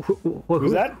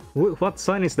 Who's that? What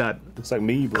sign is that? Looks like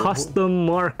me, bro. Custom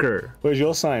marker. Where's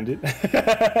your sign, dude?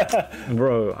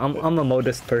 Bro, I'm a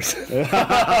modest person.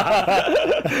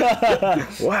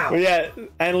 Wow. Well, yeah,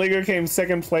 Anligo came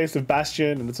second place with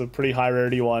Bastion, and it's a pretty high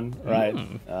rarity one, right?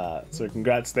 So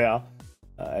congrats there.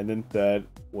 And then third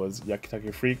was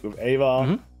Yakitake Freak with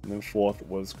Ava. And then fourth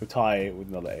was Kotai with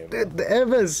another Ava. The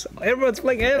Evas! Everyone's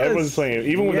playing Evas! Everyone's playing it,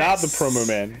 even without the promo,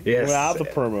 man. Yes. Without the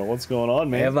promo. What's going on,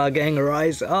 man? Eva gang,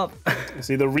 rise up!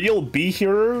 See, the real B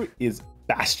hero is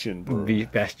Bastion, bro.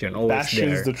 Bastion, always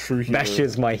Bastion's there. the true hero.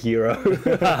 Bastion's my hero.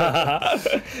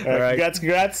 Alright,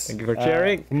 congrats. Thank you for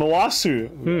sharing. Mawasu,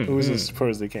 who was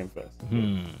supposedly came first.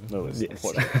 No list,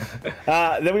 unfortunately.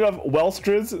 Then we got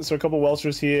Welstras, so a couple of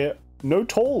Welstras here. No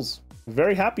tolls.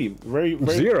 Very happy. Very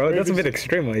Zero? very That's a bit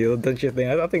extreme, don't you think?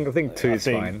 I think 2 is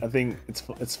fine. I think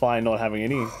it's fine not having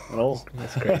any at all.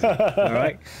 That's crazy.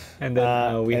 Alright. And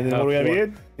then what do we have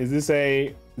here? Is this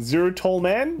a 0 toll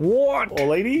man? What? Or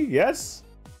lady? Yes?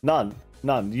 None.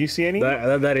 Do you see any?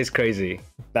 That is crazy.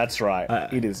 That's right.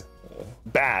 It is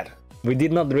bad. We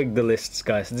did not rig the lists,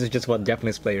 guys. This is just what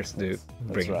Japanese players do.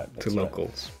 Bring to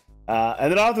locals.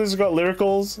 And then after this, we've got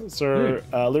Lyricals. So,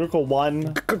 Lyrical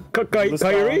 1.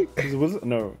 Kairi?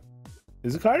 No.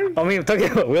 Is it Kairi? I mean, I'm talking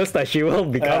about Welstra. She will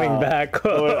be coming back.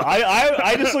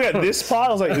 I just looked at this part.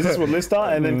 I was like, is this what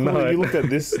Lista? And then you looked at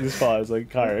this part. I was like,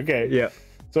 Kairi. Okay. Yeah.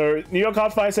 So, New York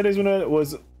Card Fight Saturday's winner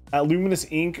was Luminous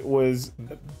Ink. Was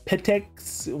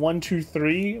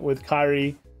Petex123 with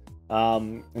Kairi.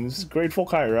 And this is grade 4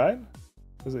 Kairi, right?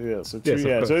 Yeah. So 2.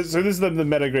 Yes, so this is the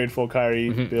meta grade 4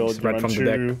 Kairi build. Right from the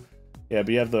deck. Yeah,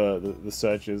 but you have the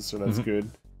searches, so that's good.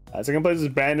 Second place is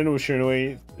Brandon with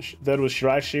Shiranui. Third was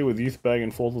Shiraishi with Youthberk,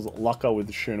 and fourth was Laka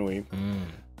with Shiranui.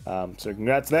 So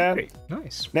congrats there. Great.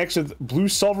 Nice. Next is Blue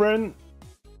Sovereign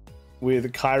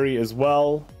with Kairi as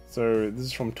well. So this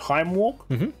is from Time Walk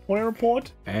Point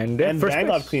Report. And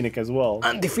Vanguard Clinic as well.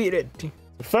 Undefeated.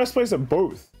 First place at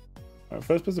both.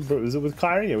 First place at both. Is it with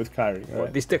Kairi? Yeah, with Kairi.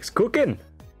 Right. This deck's cooking.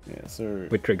 Yeah, so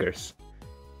with triggers.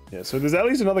 Yeah, so there's at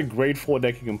least another grade 4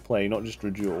 deck you can play, not just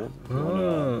Drajeweled.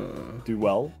 Do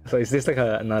well. So is this like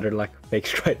another like fake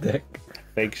stride deck?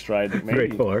 Fake stride deck, maybe.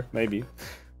 Grade 4. Maybe.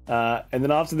 And then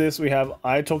after this, we have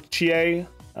I Talk Chie.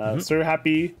 So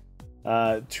happy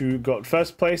to got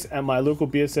first place at my local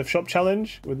BSF shop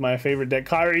challenge with my favorite deck,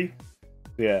 Kairi.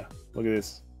 Yeah, look at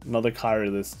this. Another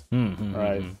Kairi list.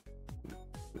 Alright.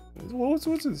 What's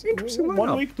this? Interesting.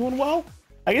 One week doing well?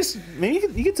 I guess maybe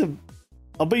you get to...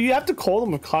 Oh, but you have to call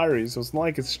them with Kairi, so it's not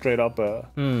like it's straight up a...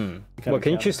 Well,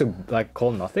 can you choose to like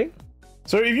call nothing?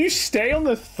 So if you stay on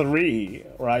the 3,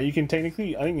 right, you can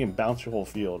technically, I think you can bounce your whole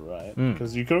field, right?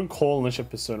 Because you couldn't call unless you're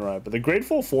Persona, right? But the grade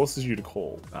 4 forces you to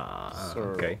call.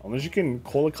 Okay. Unless you can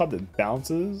call a card that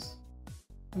bounces.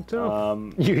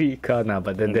 You can't now,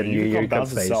 but then you can't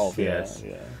bounce itself. Yes.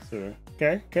 Yeah. So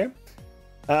okay.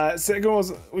 Second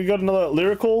was we got another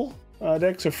lyrical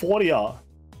deck, so 40R.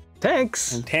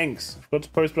 Tanks. And tanks. Forgot to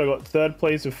post, but I got third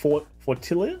place with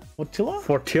Fortilla yesterday?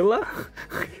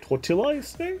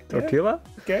 Tortilla?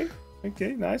 Yeah.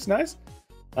 Okay, nice.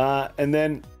 And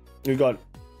then we got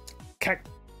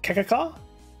Kakaka.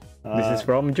 This is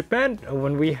from Japan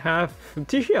when we have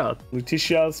Letitia, so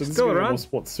this is going to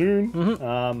spot soon.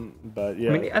 But yeah.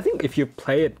 I mean, I think if you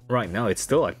play it right now, it's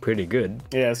still like pretty good.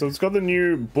 Yeah, so it's got the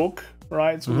new book,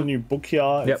 right? It's got the new book here.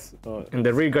 Yep. And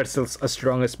the reguard's still as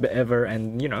strongest ever,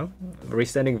 and you know,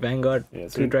 restanding Vanguard,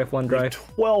 2 drive, 1 drive.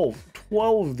 12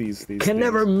 of these Can things.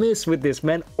 never miss with this,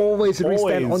 man. Always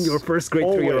restand on your first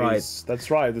grade 3 ride. That's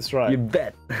right. You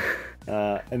bet.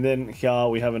 And then here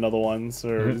we have another one.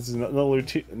 So this is another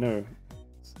Letitia. No,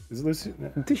 is it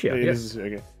Letitia? Letitia, yes.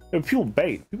 Okay. People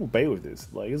bait with this.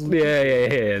 Like,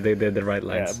 yeah. They're the right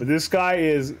lines. Yeah, but this guy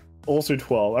is also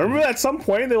 12. I remember at some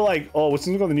point they were like, "Oh, since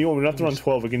we got the new one, we don't have to run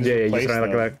 12. We can just replace you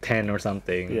them." like 10 or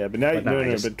something. Yeah, but now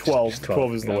no, but 12.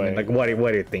 12 is the way. Like, what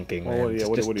are you thinking, man? Oh, yeah,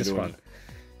 what are you doing? Run.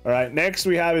 All right, next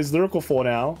we have is Lyrical 4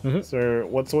 now. So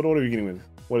what are we beginning with?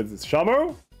 What is this?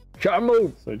 Shamo.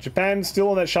 So Japan still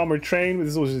on that Shamo train. But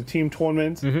this was a team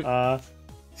tournament.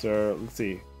 So let's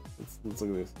see. Let's look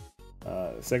at this.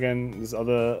 Second, this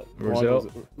other Rezael. one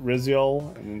was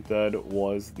Rezael, and then third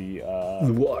was the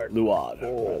Luard. Luard.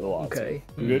 Oh, Luard. okay.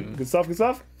 So, good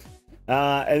stuff.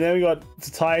 And then we got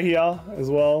Tatai here as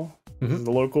well. This is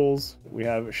the locals. We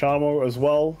have Shamo as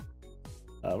well.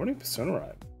 Running Persona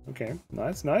Ride. Okay,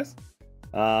 nice.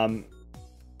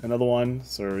 Another one.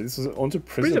 So this is onto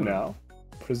Prism now.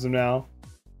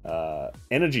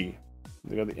 Energy.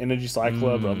 They got the Energy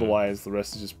Cycler, but otherwise the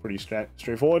rest is just pretty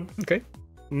straightforward. Okay.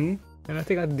 And I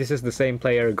think this is the same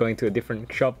player going to a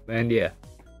different shop, and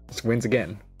just wins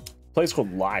again. Place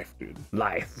called Life, dude.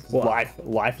 Life.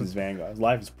 Life is Vanguard.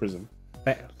 Life is Prism.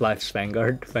 Life's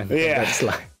Vanguard. Yeah. That's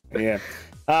Life. Yeah.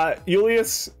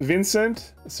 Julius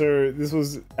Vincent. So this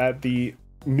was at the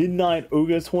Midnight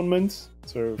Ogre tournament.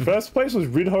 So first place was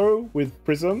Ridho with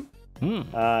Prism.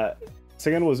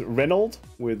 Second was Reynolds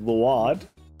with Luard.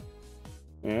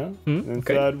 Yeah. And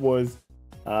third was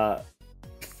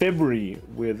February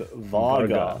with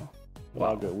Varga.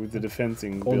 Varga with the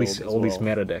defensing all build these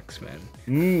meta decks, man.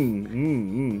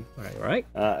 Right.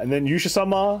 And then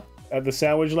Yusha-sama at the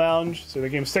Sandwich Lounge. So they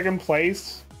came second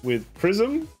place with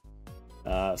Prism.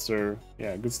 So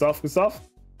yeah, good stuff.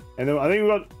 And then I think we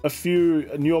got a few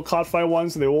New York Cardfight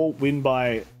ones. So they all win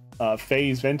by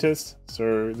FaZe Ventus.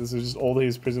 So this is just all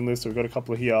his Prism list. So we've got a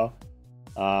couple here.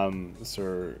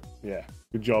 So yeah,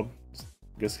 good job.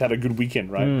 Guess had a good weekend,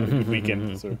 right? A good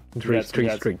weekend. So three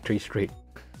straight.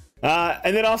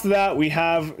 And then after that, we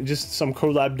have just some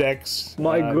collab decks.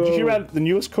 My God. Did you hear about the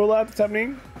newest collab that's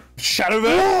happening?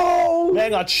 Shadowverse!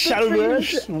 Man, got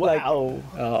Shadowverse! Wow.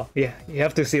 Oh, yeah. You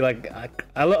have to see, like,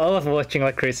 I love watching,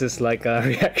 like, Chris's, like,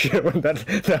 reaction when that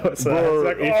was... Bro,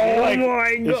 like, my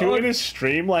God. If you're in a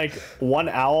stream, like, 1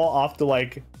 hour after,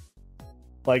 like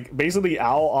basically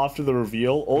hour after the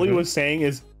reveal, all he was saying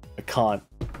is, I can't.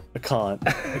 It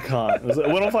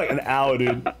went off like an hour,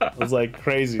 dude. It was like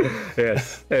crazy.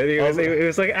 Yes. It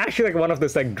was like actually like one of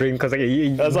those like dream, because like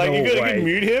I was like, you could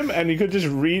mute him and you could just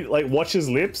watch his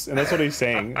lips, and that's what he's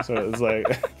saying. So it was like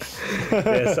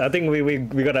yes, I think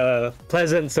we got a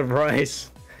pleasant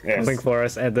surprise. Yes. Something for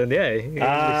us, and then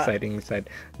exciting.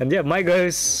 And yeah, my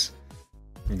goes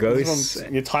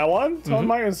from Taiwan.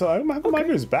 My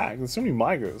goes back. There's so many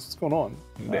Migos. What's going on?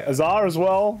 Azar as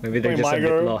well. Maybe they're just a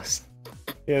bit lost.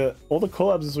 Yeah, all the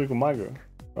collabs this week with Migo.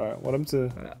 Right, what happened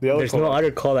to the other? There's no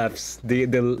other collabs.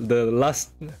 The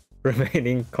last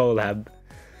remaining collab.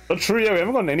 Oh, true. Yeah, we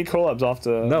haven't gotten any collabs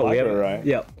after. No, Migo, we haven't. Right?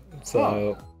 Yeah.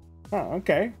 So.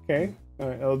 Okay. Right.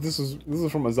 This is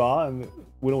from Azar, and the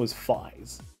winner was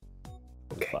FiZe.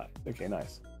 Okay,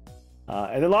 nice.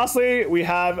 And then lastly, we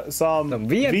have some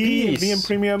VMPs. VM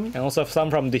Premium, and also some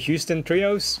from the Houston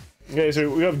trios. Okay, so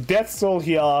we have Death Soul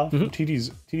here.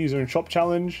 TT's own shop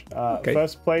challenge.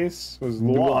 First place was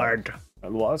Luard.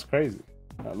 Luard, that's crazy.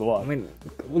 Luard. I mean,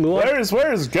 Luard.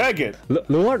 Where is Gurgit?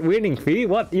 Luard winning fee?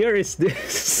 What year is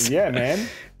this? Yeah, man.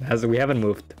 As we haven't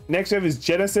moved. Next we have is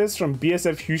Genesis from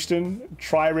BSF Houston.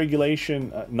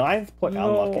 Tri-regulation 9th place.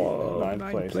 Unlucky.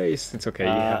 9th place. It's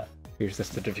okay. Here's the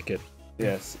certificate.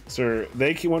 Yes. So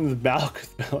they keep one of the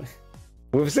Malkuth.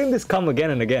 We've seen this come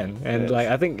again and again, and like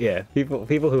I think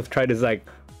people who've tried this like.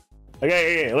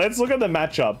 Okay, let's look at the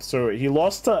matchup. So he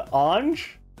lost to Anj,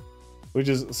 which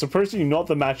is supposed to be not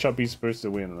the matchup he's supposed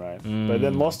to win, right? But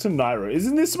then lost to Nairo.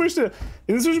 Isn't this supposed to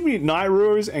be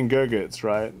Nairos and Gurgits,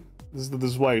 right? This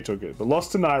is why he took it. But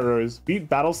lost to Nairos, beat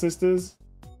Battle Sisters,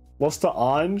 lost to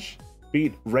Anj,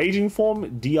 beat Raging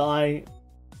Form, DI,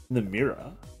 the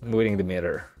Mirror. Winning the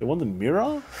mirror. They won the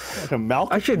mirror? Like a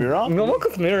Malkuth mirror?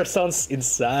 Malkuth mirror sounds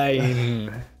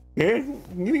insane. Yeah?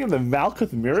 You getting the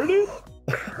Malkuth mirror, dude?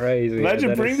 Crazy.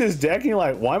 Imagine bringing this deck and you're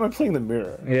like, why am I playing the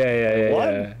mirror?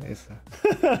 Yeah.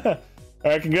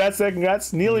 Alright, congrats there,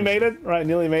 congrats. Nearly made it. Right,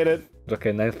 nearly made it.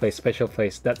 Okay, 9th place, special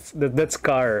place. That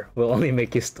scar will only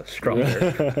make you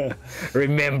stronger.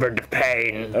 Remember the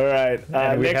pain. Alright,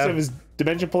 next up is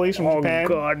Dimension Police from Japan. Oh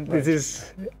god, this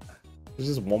is... Is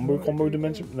this Wombo combo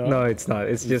dimension? No, it's not.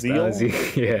 It's just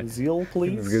Zeal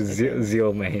Police?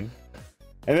 Zeal main.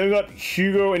 And then we got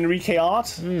Hugo Enrique Art.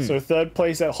 So 3rd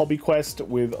place at Hobby Quest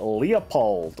with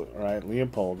Leopold. Right,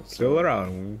 Leopold. Still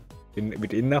around.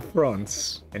 With enough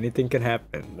runs, anything can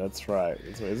happen. That's right.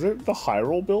 Is it the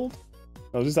Hyrule build?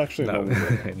 No, this is actually No. normal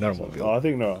build. Normal So, build. I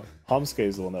think no. Hamsuke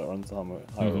is the one that runs the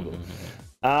higher build.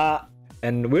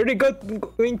 And where they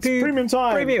going to Premium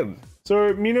time. Premium.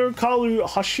 So Minokaru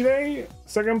Hashire,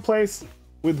 second place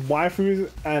with waifus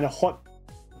and hot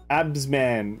abs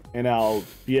man in our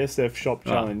BSF shop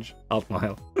challenge. Alt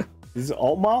mile. Is it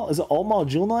alt mile? Is it alt mile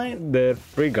Jewel Knight? The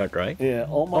free guard, right? Yeah,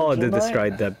 alt mile. Oh, Jewel the Knight?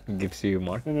 stride that gives you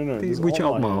mark. No. there's Which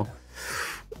alt here. mile?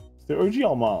 The OG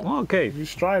alt mile. Oh, okay. You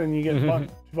stride and you get fun.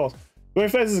 Too fast. Going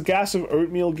first is Gas of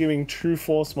Oatmeal giving true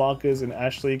force markers, and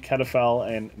Ashley, Catafal,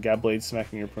 and Gabblade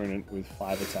smacking your opponent with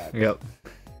 5 attacks. Yep.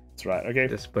 That's right, okay.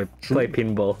 Just play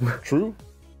pinball. True.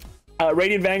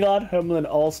 Radiant Vanguard, Hermelin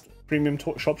Ulst Premium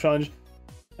Shop Challenge.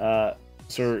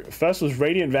 So first was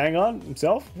Radiant Vanguard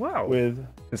himself. Wow. With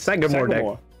Sagamore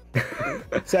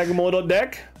deck.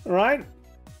 Sagamore.deck, right?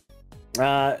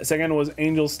 Second was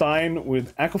Angel Stein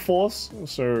with Aquaforce,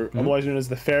 so otherwise known as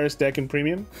the fairest deck in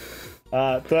Premium.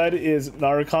 Third is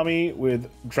Narukami with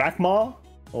Drakma.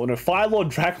 Oh no, Fire Lord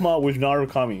Drakma with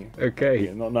Narukami. Okay.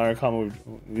 Yeah, not Narukami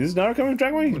with... Is Narukami with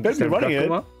Drakma? He's better be running it.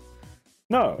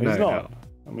 No, he's not. No.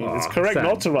 I mean, it's correct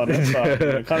not to run it, but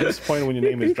you're kind of disappointed when your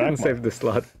name is Drakma. Save the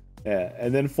slot. Yeah,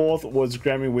 and then fourth was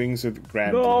Grammy Wings with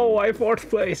Grand. No, I fourth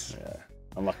place. Yeah,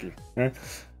 unlucky.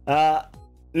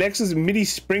 Next is Midi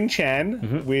Spring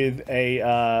Chan with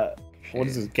a what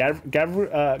is this? Gabriel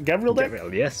deck?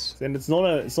 Gabriel, yes. And it's not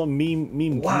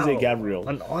meme Wow. DZ Gabriel.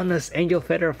 An honest Angel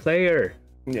Feather player.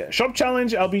 Yeah, Shop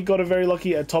Challenge. Albie got a very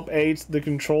lucky at top 8. The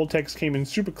control text came in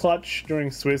super clutch during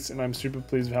Swiss, and I'm super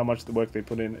pleased with how much the work they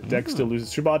put in. Deck still loses.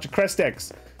 Super Archer Crest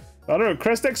decks. I don't know.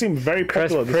 Crest decks seem very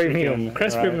Crest popular. Premium. Weekend,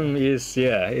 Crest right? Premium is,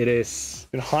 yeah, it is.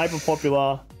 Been hyper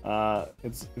popular.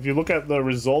 It's if you look at the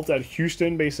result at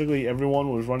Houston, basically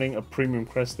everyone was running a premium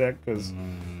Crest deck because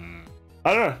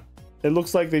I don't know. It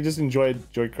looks like they just enjoy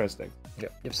Crest deck. Yeah.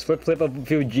 Just flip up a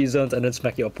few G zones and then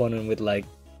smack your opponent with like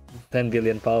 10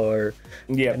 billion power.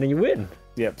 Yeah. And then you win.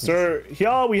 Yep. So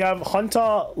here we have Hunter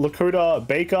Lakota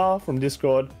Baker from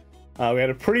Discord. We had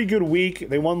a pretty good week.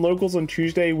 They won locals on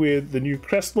Tuesday with the new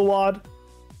Crest Luard,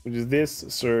 which is this.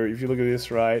 So if you look at this,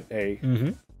 right,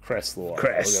 Crest Luard.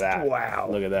 Crest. Look at that. Wow.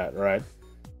 Look at that, right?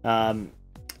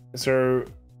 So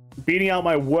beating out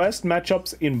my worst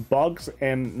matchups in Bugs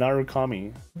and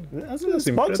Narukami.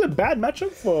 Bugs a bad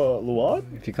matchup for Luard?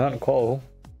 If you can't call.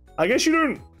 I guess you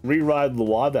don't re-ride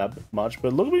Luard that much,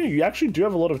 but look at you actually do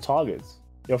have a lot of targets.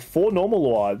 You have 4 normal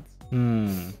Luards.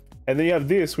 And then you have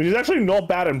this, which is actually not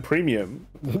bad in Premium,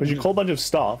 because you call a bunch of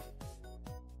stuff.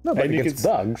 No, but And you you get can-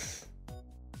 bugs.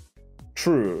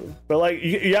 True. But like,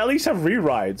 you at least have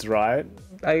re-rides, right?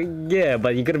 Yeah,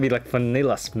 but you're gonna be like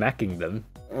vanilla smacking them.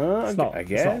 It's not, I it's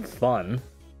guess. not fun.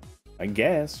 I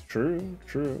guess. True.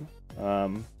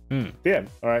 Yeah,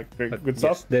 alright, good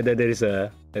stuff. Yes, there is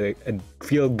a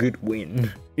feel-good win.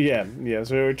 Yeah.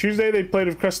 So Tuesday they played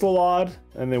with Crest Luard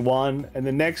and they won. And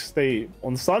then next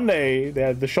on Sunday they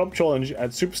had the shop challenge at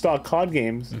Superstar Card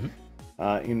Games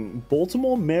in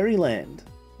Baltimore, Maryland.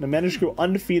 They managed to go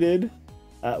undefeated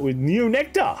with Neo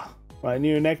Nectar, right?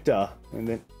 Neo Nectar, and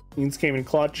then Eanes came in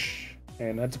clutch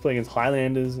and had to play against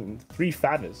Highlanders and 3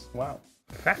 Favors. Wow.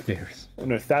 Factors. Oh,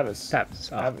 no, Thavas.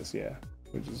 Thavas, yeah.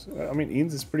 Which is, I mean,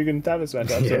 Eanes is pretty good in Thavas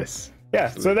matchups. Yes. So, yeah,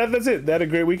 so that's it. They had a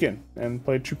great weekend and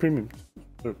played 2 premium.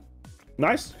 So,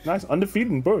 nice.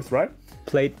 Undefeated in both, right?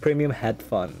 Played premium, had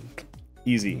fun.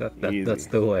 Easy. That's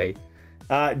the way.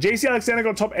 JC Alexander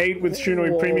got top 8 with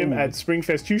Shiranui Premium at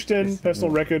Springfest Houston.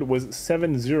 Personal record was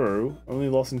 7-0. Only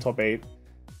lost in top 8.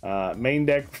 Main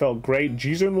deck felt great.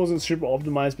 G-Zone wasn't super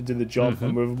optimized, but did the job.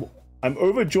 I'm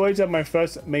overjoyed to have my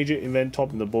first major event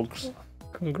top in the books.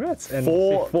 Congrats. And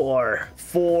 4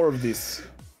 of this.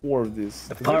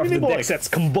 The power of the deck sets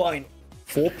combined.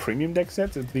 4 premium deck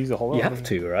sets? These are whole You have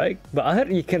to, right? But I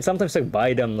heard you can sometimes like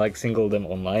buy them, like single them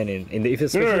online in the if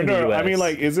it's in the US. I mean,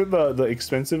 like, is it the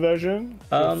expensive version?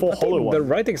 I For holo think one. the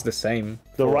right deck's the same.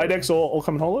 The right decks all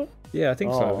come in holo? Yeah, I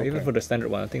think so. Oh, Even okay. for the standard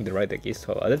one, I think the right deck is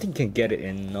holo. I don't think you can get it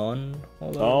in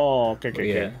non-holo. Oh,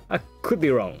 okay. Yeah, I could be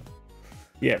wrong.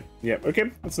 Yeah.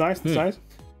 Okay, that's nice.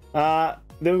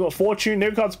 Then we got Fortune,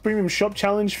 Neo Cards Premium Shop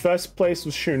Challenge. First place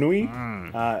was Shiranui.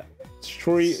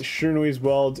 Shiranui's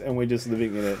world, and we're just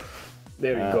living in it.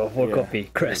 There you go. For copy.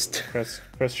 Crest. Crest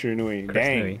Shiranui.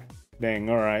 Shiranui. Dang.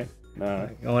 All right. I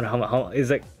wonder how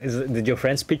did your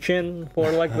friends pitch in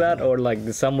for like that, or like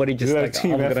did somebody just Is that like a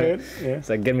team effort? Yeah. It's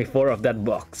like get me 4 of that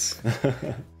box.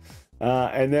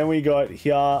 And then we got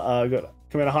here. Got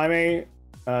Commander Jaime.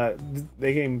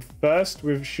 They came first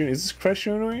with Shiranui. Is this Crest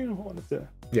Shiranui? What is it?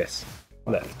 Yes.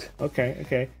 Left.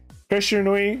 Okay. Crest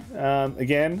Shiranui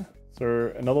again.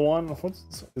 So another one.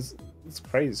 It's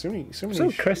crazy. So many.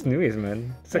 So crest news,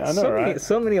 man. It's like I know,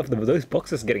 so many of those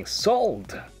boxes getting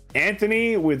sold.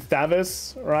 Anthony with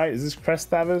Thavis, right? Is this Crest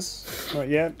Thavis? Not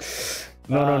yet.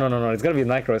 No. It's gotta be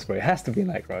Nightcrows, bro. It has to be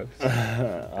Nightcrows.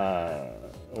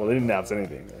 Well, they didn't announce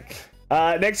anything.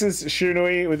 Next is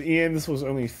Shiranui with Ian. This was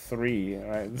only 3.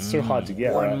 Right? It's so hard to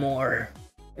get. One more.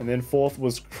 And then 4th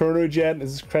was Chronojet.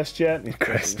 Is this Crestjet?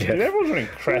 Crestjet. Dude, everyone's running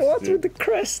Crest. What's with the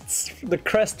crests? The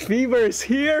Crest Fever is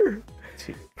here.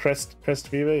 Crest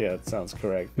Fever? Yeah, that sounds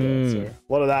correct. Yeah, so,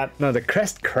 what of that? No, the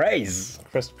Crest Craze.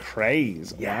 Crest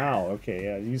Craze. Yeah. Wow, okay,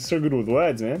 yeah. You're so good with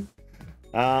words, man.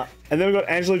 And then we got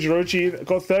Angelo Girochi.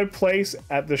 Got 3rd place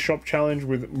at the shop challenge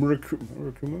with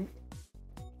Murakumo.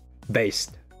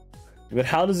 Based. But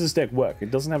how does this deck work?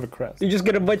 It doesn't have a crest. You just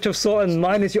get a bunch of sword and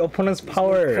minus your opponent's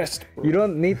power. Crest, you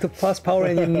don't need to plus power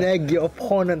and you neg your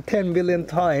opponent 10 billion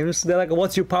times. They're like,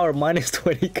 what's your power? Minus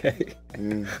 20k.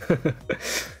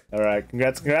 Alright,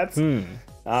 congrats.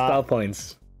 Style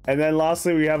points. And then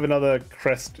lastly, we have another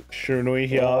Crest Shiranui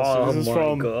here. Oh, so this is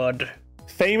from God.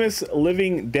 Famous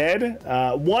Living Dead.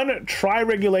 1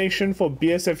 tri-regulation for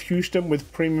BSF Houston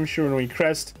with Premium Shiranui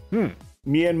Crest.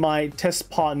 Me and my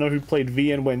test partner who played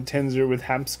V and went 10-0 with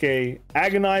Hamsuke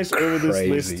agonized over this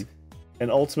list. And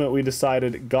ultimately we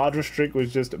decided Guard Restrict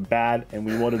was just bad and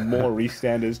we wanted more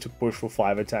restanders to push for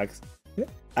 5 attacks.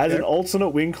 As an alternate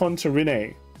win con to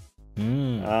Rene.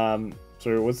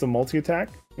 So what's the multi-attack?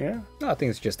 Yeah? No, I think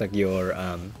it's just like your...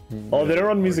 oh, they're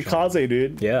on Mizukage,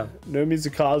 dude. Yeah. No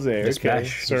Mizukage. Just okay.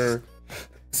 Bash. So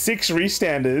 6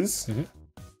 restanders.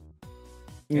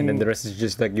 And then the rest is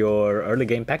just like your early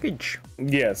game package.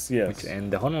 Yes. And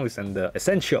the honors and the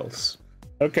essentials.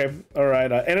 Okay,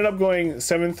 alright. I ended up going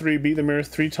 7-3, beat the mirror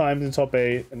 3 times in top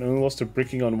 8, and only lost to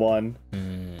Bricking on 1.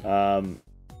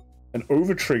 An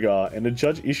over trigger, and the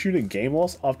judge issued a game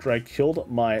loss after I killed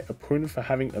my opponent for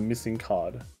having a missing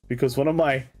card. Because one of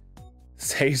my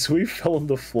Seisui fell on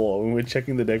the floor when we were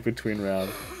checking the deck between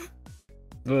rounds.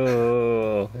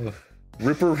 Oh.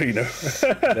 Ripperino.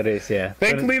 That is, yeah.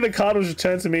 Thankfully, the card was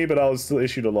returned to me, but I was still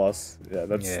issued a loss. Yeah,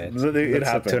 it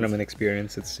happens. A tournament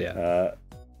experience. It's and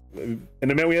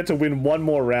it meant we had to win 1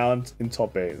 more round in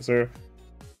top 8. So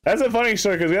that's a funny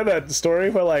story because we had that story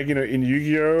where, like, you know, in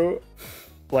Yu-Gi-Oh,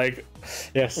 like,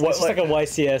 yes, it's like a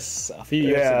YCS a few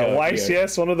years ago.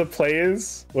 YCS, one of the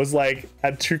players was like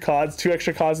had 2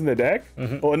 extra cards in the deck,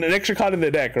 or an extra card in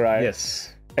the deck, right? Yes.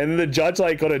 And then the judge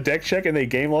like got a deck check and they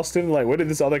game lost him. Like, where did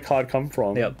this other card come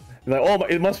from? Yep. And like, oh,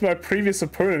 it must be my previous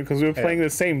opponent because we were playing the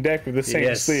same deck with the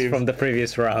same sleeve from the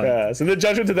previous round. Yeah. So the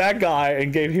judge went to that guy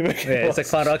and gave him a game it's like,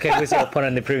 fine, okay, who's your opponent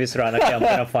in the previous round? Okay, I'm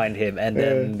gonna find him, and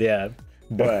then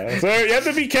So you have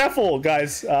to be careful,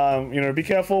 guys. You know, be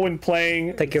careful when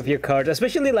playing. Take care of your cards,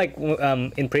 especially like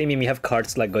in premium, you have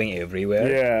cards like going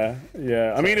everywhere.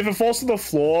 Yeah. I mean, if it falls to the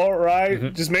floor,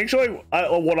 right? Just make sure. Like,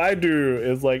 what I do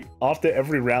is like after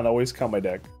every round, I always count my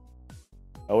deck.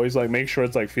 I always like make sure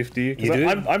it's like 50. You do?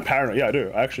 I'm paranoid. Yeah, I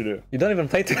do. I actually do. You don't even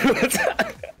play tournaments.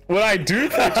 When I do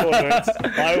play tournaments,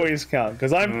 I always count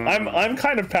because I'm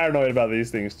kind of paranoid about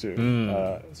these things too.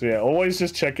 So yeah, always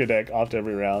just check your deck after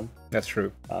every round. That's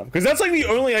true. Because that's like the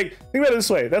only, like, think about it this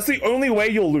way. That's the only way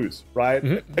you'll lose, right?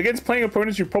 Against playing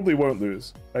opponents, you probably won't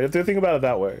lose. Right? You have to think about it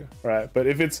that way, right? But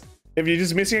if you're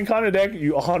just missing a card in a deck,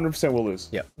 you 100% will lose.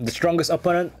 Yeah. The strongest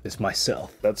opponent is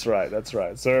myself. That's right.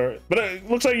 So, but it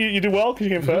looks like you did well because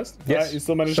you came first. Yes. Right? You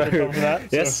still managed to recover from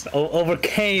that. Yes.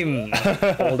 Overcame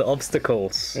all the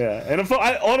obstacles. Yeah. And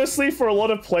honestly, for a lot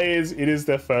of players, it is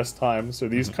their first time. So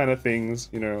these kind of things,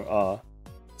 you know, are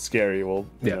scary. Well,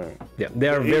 you know, they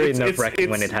are very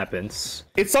nerve-wracking when it happens.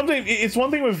 It's one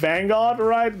thing with Vanguard,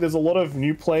 right? There's a lot of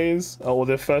new players or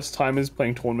their first timers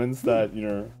playing tournaments that, you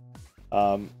know,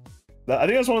 I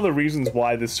think that's one of the reasons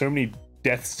why there's so many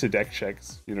deaths to deck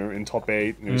checks, you know, in top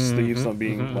 8, you know, sleeves not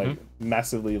being like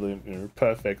massively, you know,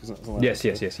 perfect. Yes.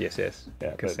 Yeah.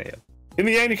 In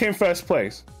the end, you came first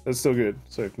place. That's still good.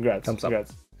 So congrats. Thumbs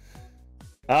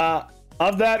up.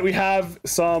 Of that, we have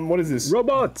some. What is this?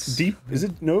 Robots. Is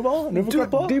it Nova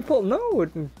Grappler? Default?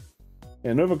 No.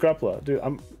 Yeah, Nova Grappler, dude.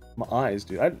 My eyes,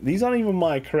 dude. These aren't even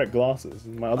my correct glasses.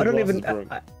 My other glasses broke.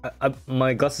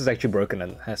 My glass is actually broken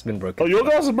and has been broken. Oh, your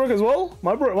glasses broke as well?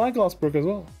 My glass broke as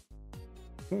well.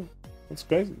 That's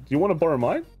crazy. Do you want to borrow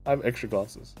mine? I have extra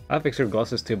glasses. I have extra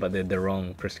glasses too, but they're the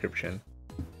wrong prescription.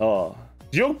 Oh.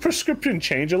 Do your prescription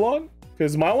change a lot?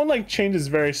 Because my one like changes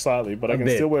very slightly, but I can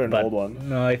still wear an old one.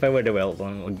 No, if I wear the old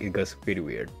one, it goes pretty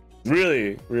weird.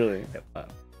 Really? Yep.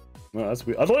 No, that's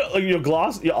weird. I thought like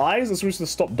your eyes are supposed to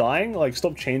stop dying, like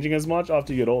stop changing as much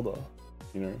after you get older.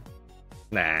 You know?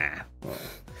 Nah. Oh,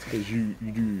 it's because you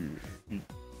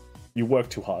you work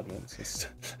too hard, man. It's just...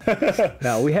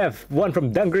 Now we have one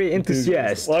from Dungry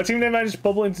Enthusiast. Well, our team then managed to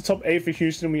bubble into top 8 for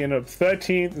Houston. We ended up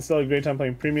 13th and still had a great time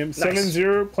playing Premium. Nice.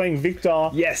 7-0 playing Victor.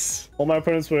 Yes. All my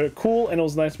opponents were cool, and it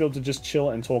was nice to be able to just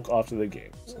chill and talk after the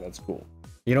game. So that's cool.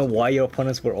 You know why your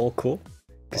opponents were all cool?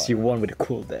 Because you won with a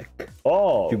cool deck.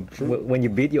 Oh, when you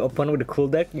beat your opponent with a cool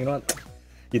deck, you know what?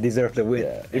 You deserve the win.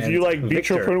 Yeah. If you like beat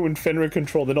your opponent with Fenrir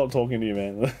control, they're not talking to you,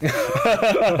 man.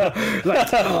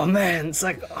 Like, oh man, it's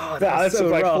like, oh, that's so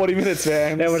like rough. 40 minutes,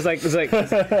 man. Yeah, it's like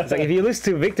if you lose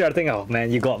to Victor, I think, oh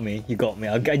man, you got me.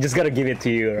 I just gotta give it to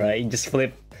you, right? You just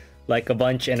flip like a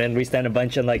bunch and then restand a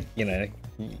bunch and like, you know,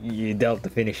 you dealt the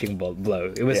finishing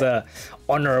blow. It was a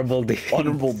honorable defeat.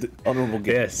 Honorable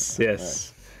game.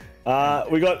 Yes.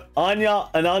 We got Ananda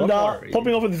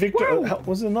popping off with Victor.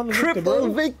 Was it another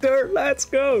Triple Victor? Let's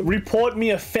go. Report me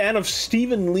a fan of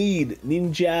Steven Lead,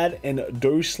 Ninjad, and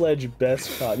Do Sledge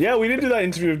best card. Yeah, we did do that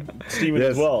interview with Steven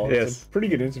as well. It's a pretty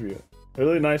good interview.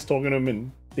 Really nice talking to him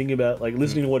and thinking about, like,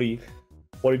 listening to what he talks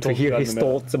about. To hear his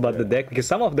thoughts about the deck, because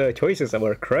some of the choices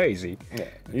were crazy. Yeah,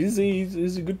 he's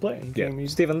a good player.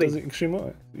 Steven Lead.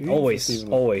 Extremely well.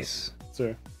 Always.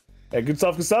 So, yeah, good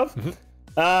stuff.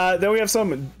 Then we have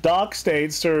some Dark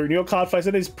States. So New York Card Fight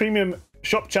said his premium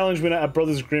shop challenge winner at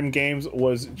Brothers Grimm Games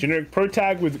was generic pro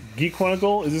tag with Geek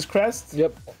Chronicle. Is this Crest?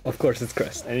 Yep, of course it's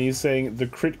Crest. And he's saying the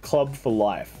Crit Club for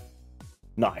life.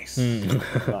 Nice.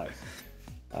 Nice.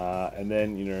 And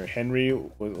then, you know, Henry,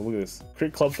 look at this.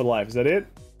 Crit Club for life. Is that it?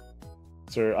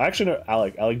 So I actually know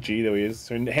Alec G, there he is.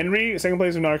 So Henry, second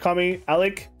place with Narukami.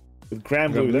 Alec with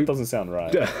Grand Blue. That doesn't sound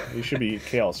right. He should be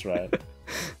Kheios, right?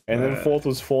 And then fourth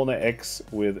was Fauna X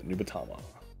with Nubatama.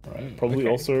 Right? Probably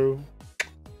also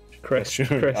Crest. I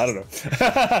don't know.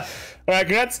 Alright,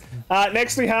 congrats.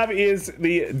 Next we have is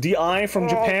the DI from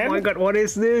Japan. Oh my god, what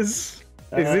is this?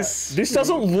 This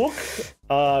doesn't look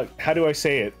how do I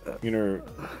say it? You know,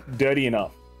 dirty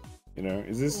enough. You know,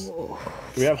 is this do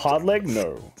we have hard leg?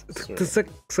 No. It's like,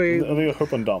 I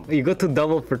hope I'm dumb. You got to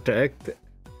double protect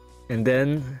and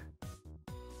then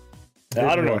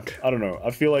I don't know.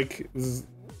 I feel like this is...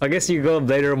 I guess you go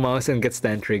later mouse and get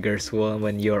stand triggers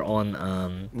when you're on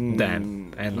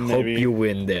damp and hope you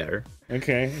win there.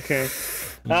 Okay.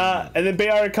 And then Bay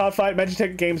Area Card Fight,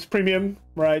 Magitech Games Premium,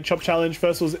 right? Chop Challenge.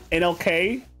 First was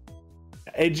NLK,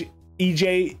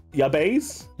 EJ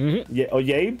Yabes, or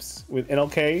Yabes with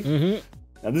NLK.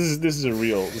 Now this is a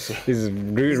real. This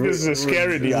is a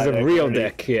scary DI. This is a real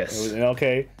deck. Yes.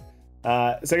 NLK.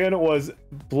 Second was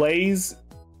Blaze.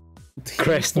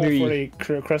 Crest Nui.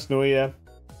 Yeah.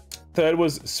 Third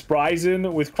was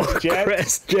Spryzen with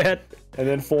Crest Jet. And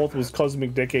then fourth was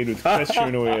Cosmic Decade with Crest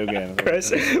Shiranui again.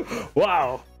 Crest.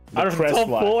 Wow. Out of the top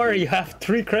 4, you have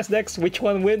 3 Crest decks. Which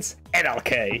one wins?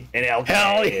 NLK.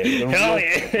 Hell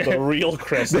yeah. The real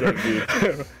Crest deck,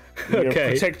 dude.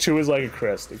 Okay. Protect 2 is like a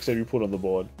Crest, except you put on the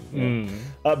board.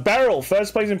 Barrel,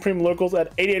 first place in Premium Locals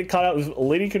at 88 cutout with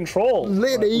Lady Control.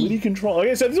 Lady Control.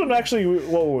 Okay, so this one actually,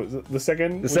 what was it? The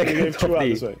second? The second gave 2 out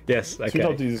this way. Yes, okay. 2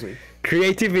 top D this week.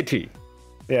 Creativity.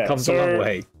 Yeah, comes a long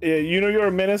way. You know you're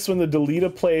a menace when the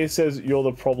deleter player says you're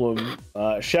the problem.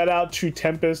 Shout out to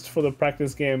Tempest for the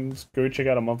practice games. Go check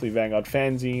out a monthly Vanguard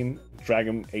fanzine,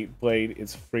 Dragon 8 Blade.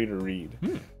 It's free to read.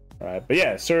 Right, but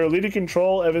yeah, so Lady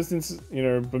Control, ever since, you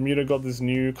know, Bermuda got this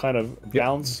new kind of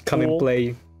bounce come in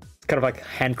play, kind of like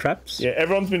hand traps. Yeah,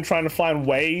 everyone's been trying to find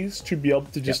ways to be able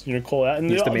to just, you know, call out. And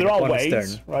there are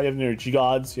ways, right? You have, you know,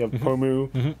 G-Guards, you have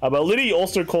Pomu. But Liddy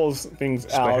also calls things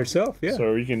out. Herself, yeah.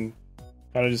 So you can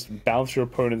kind of just bounce your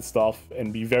opponent's stuff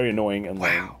and be very annoying and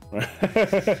lame.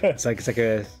 It's like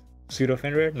a pseudo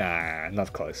Fenrir? Nah,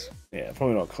 not close. Yeah,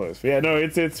 probably not close. But yeah, no,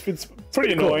 it's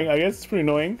pretty annoying, cool. I guess. It's pretty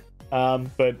annoying.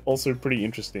 But also pretty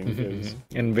interesting.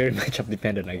 And very matchup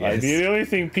dependent, I guess. The only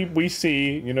thing we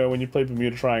see, you know, when you play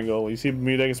Bermuda Triangle, you see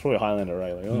Bermuda, it's probably a Highlander,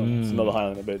 right? Like, oh, it's another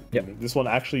Highlander. But you know, this one,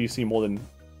 actually, you see more than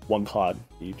 1 card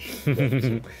each. So,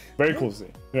 very cool to see.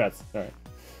 Congrats. All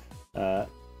right.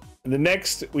 The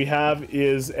next we have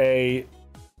is a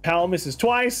Pal Misses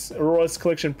Twice, Aurora's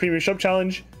Collection Premium Shop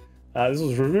Challenge. This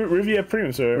was Riviera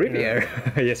Premium, so... Riviera.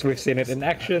 Yes, we've seen it in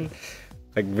action.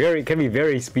 Like, can be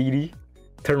very speedy.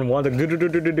 Turn 1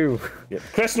 to do. Yeah.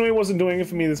 Crest Nui wasn't doing it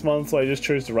for me this month, so I just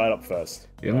chose to ride up first.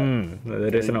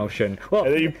 That is an option. Well,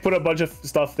 and then you put a bunch of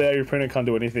stuff there, your opponent can't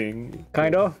do anything.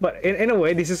 Kind of, but in a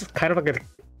way, this is kind of like a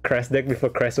Crest deck before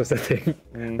Crest was a thing,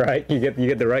 right? You get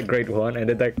the right grade 1, and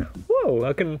then like, whoa,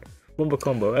 I can wombo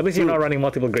combo. At least you're not running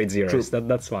multiple grade 0s.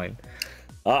 That's fine.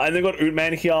 And they got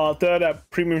Ootman here, third at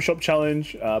Premium Shop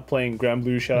Challenge, playing Grand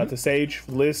Blue. Shout out to Sage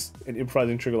for the list and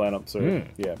improvising trigger lineup. So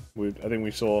yeah, I think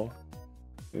we saw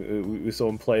we saw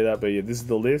him play that, but yeah, this is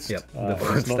the list. Yep,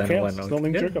 it's not Kheios, it's not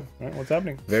Link Joker. Right, what's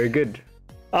happening? Very good.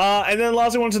 And then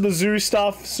lastly, on to the zoo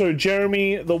stuff. So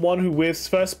Jeremy, the one who whiffs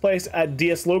first place at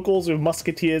DS Locals with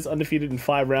Musketeers, undefeated in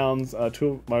 5 rounds.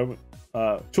 Two of my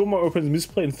opponents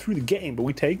misplayed through the game, but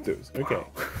we take those. Okay. Wow.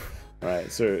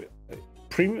 Right. So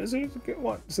premium is it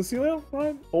what? Cecilia,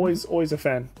 right? Always a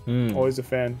fan. Always a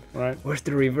fan. Right. Where's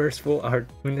the reverse full art?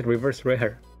 When the reverse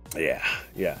rare? Yeah.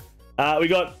 We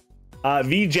got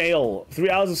Jail, 3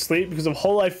 hours of sleep because of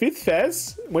Whole Life 5th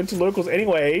Fez. Went to locals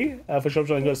anyway for Shop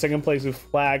and got second place with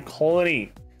Flag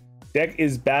Colony. Deck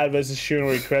is bad versus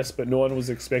Shiranui Crest, but no one was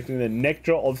expecting the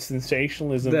Nectar of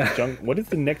Sensationalism. What is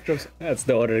the Nectar of... That's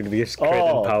the order of this credit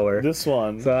and power. This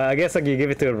one. So I guess like you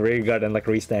give it to a rear guard and like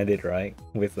restand it, right?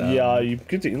 With yeah, you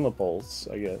get to Inlet Pulse,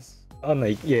 I guess. Oh no,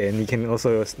 yeah, and you can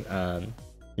also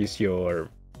use your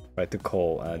right to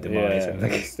call demise and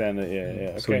like stand it,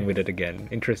 yeah. Swing with it again.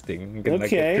 Interesting. You can like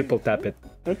triple tap it.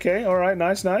 Okay, all right,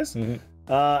 nice.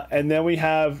 And then we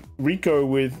have Rico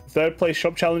with 3rd place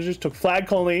shop challenges. Took Flag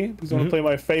Colony because I want to play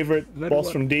my favorite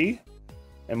boss from D,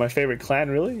 and my favorite clan.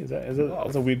 Really, is that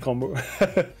that's a weird combo.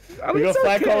 We got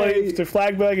Flag Colony to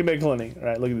Flagberg and Big Colony. All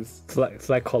right, look at this.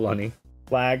 Flag Colony.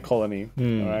 Flag Colony. All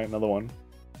right, another one.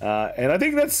 And I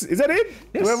think is that it?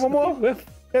 Yes. Do we have one more?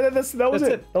 Yeah, that was it.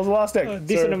 That was the last deck.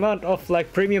 Decent amount of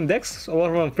like premium decks. All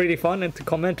of them pretty fun and to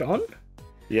comment on.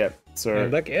 Yep. So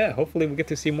and like hopefully we get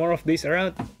to see more of these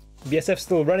around. BSF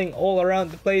still running all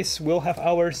around the place. We'll have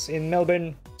ours in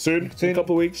Melbourne soon. A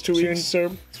couple of weeks, 2 weeks.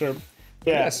 Sir. Yeah.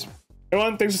 Yes.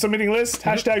 Everyone, thanks for submitting list.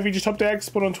 Hashtag VG Top Decks.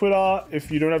 Put on Twitter. If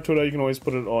you don't have Twitter, you can always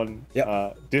put it on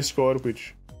Discord,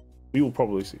 which we will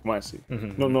probably see. Might see.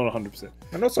 Not 100%.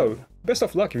 And also, best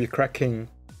of luck if you're cracking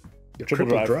your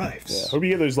triple drives. Yeah. Hope you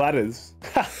get those ladders.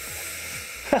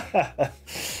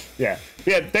 Yeah.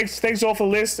 Thanks all for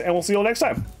the list, and we'll see you all next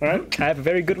time. All right. Have a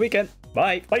very good weekend.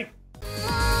 Bye. Bye.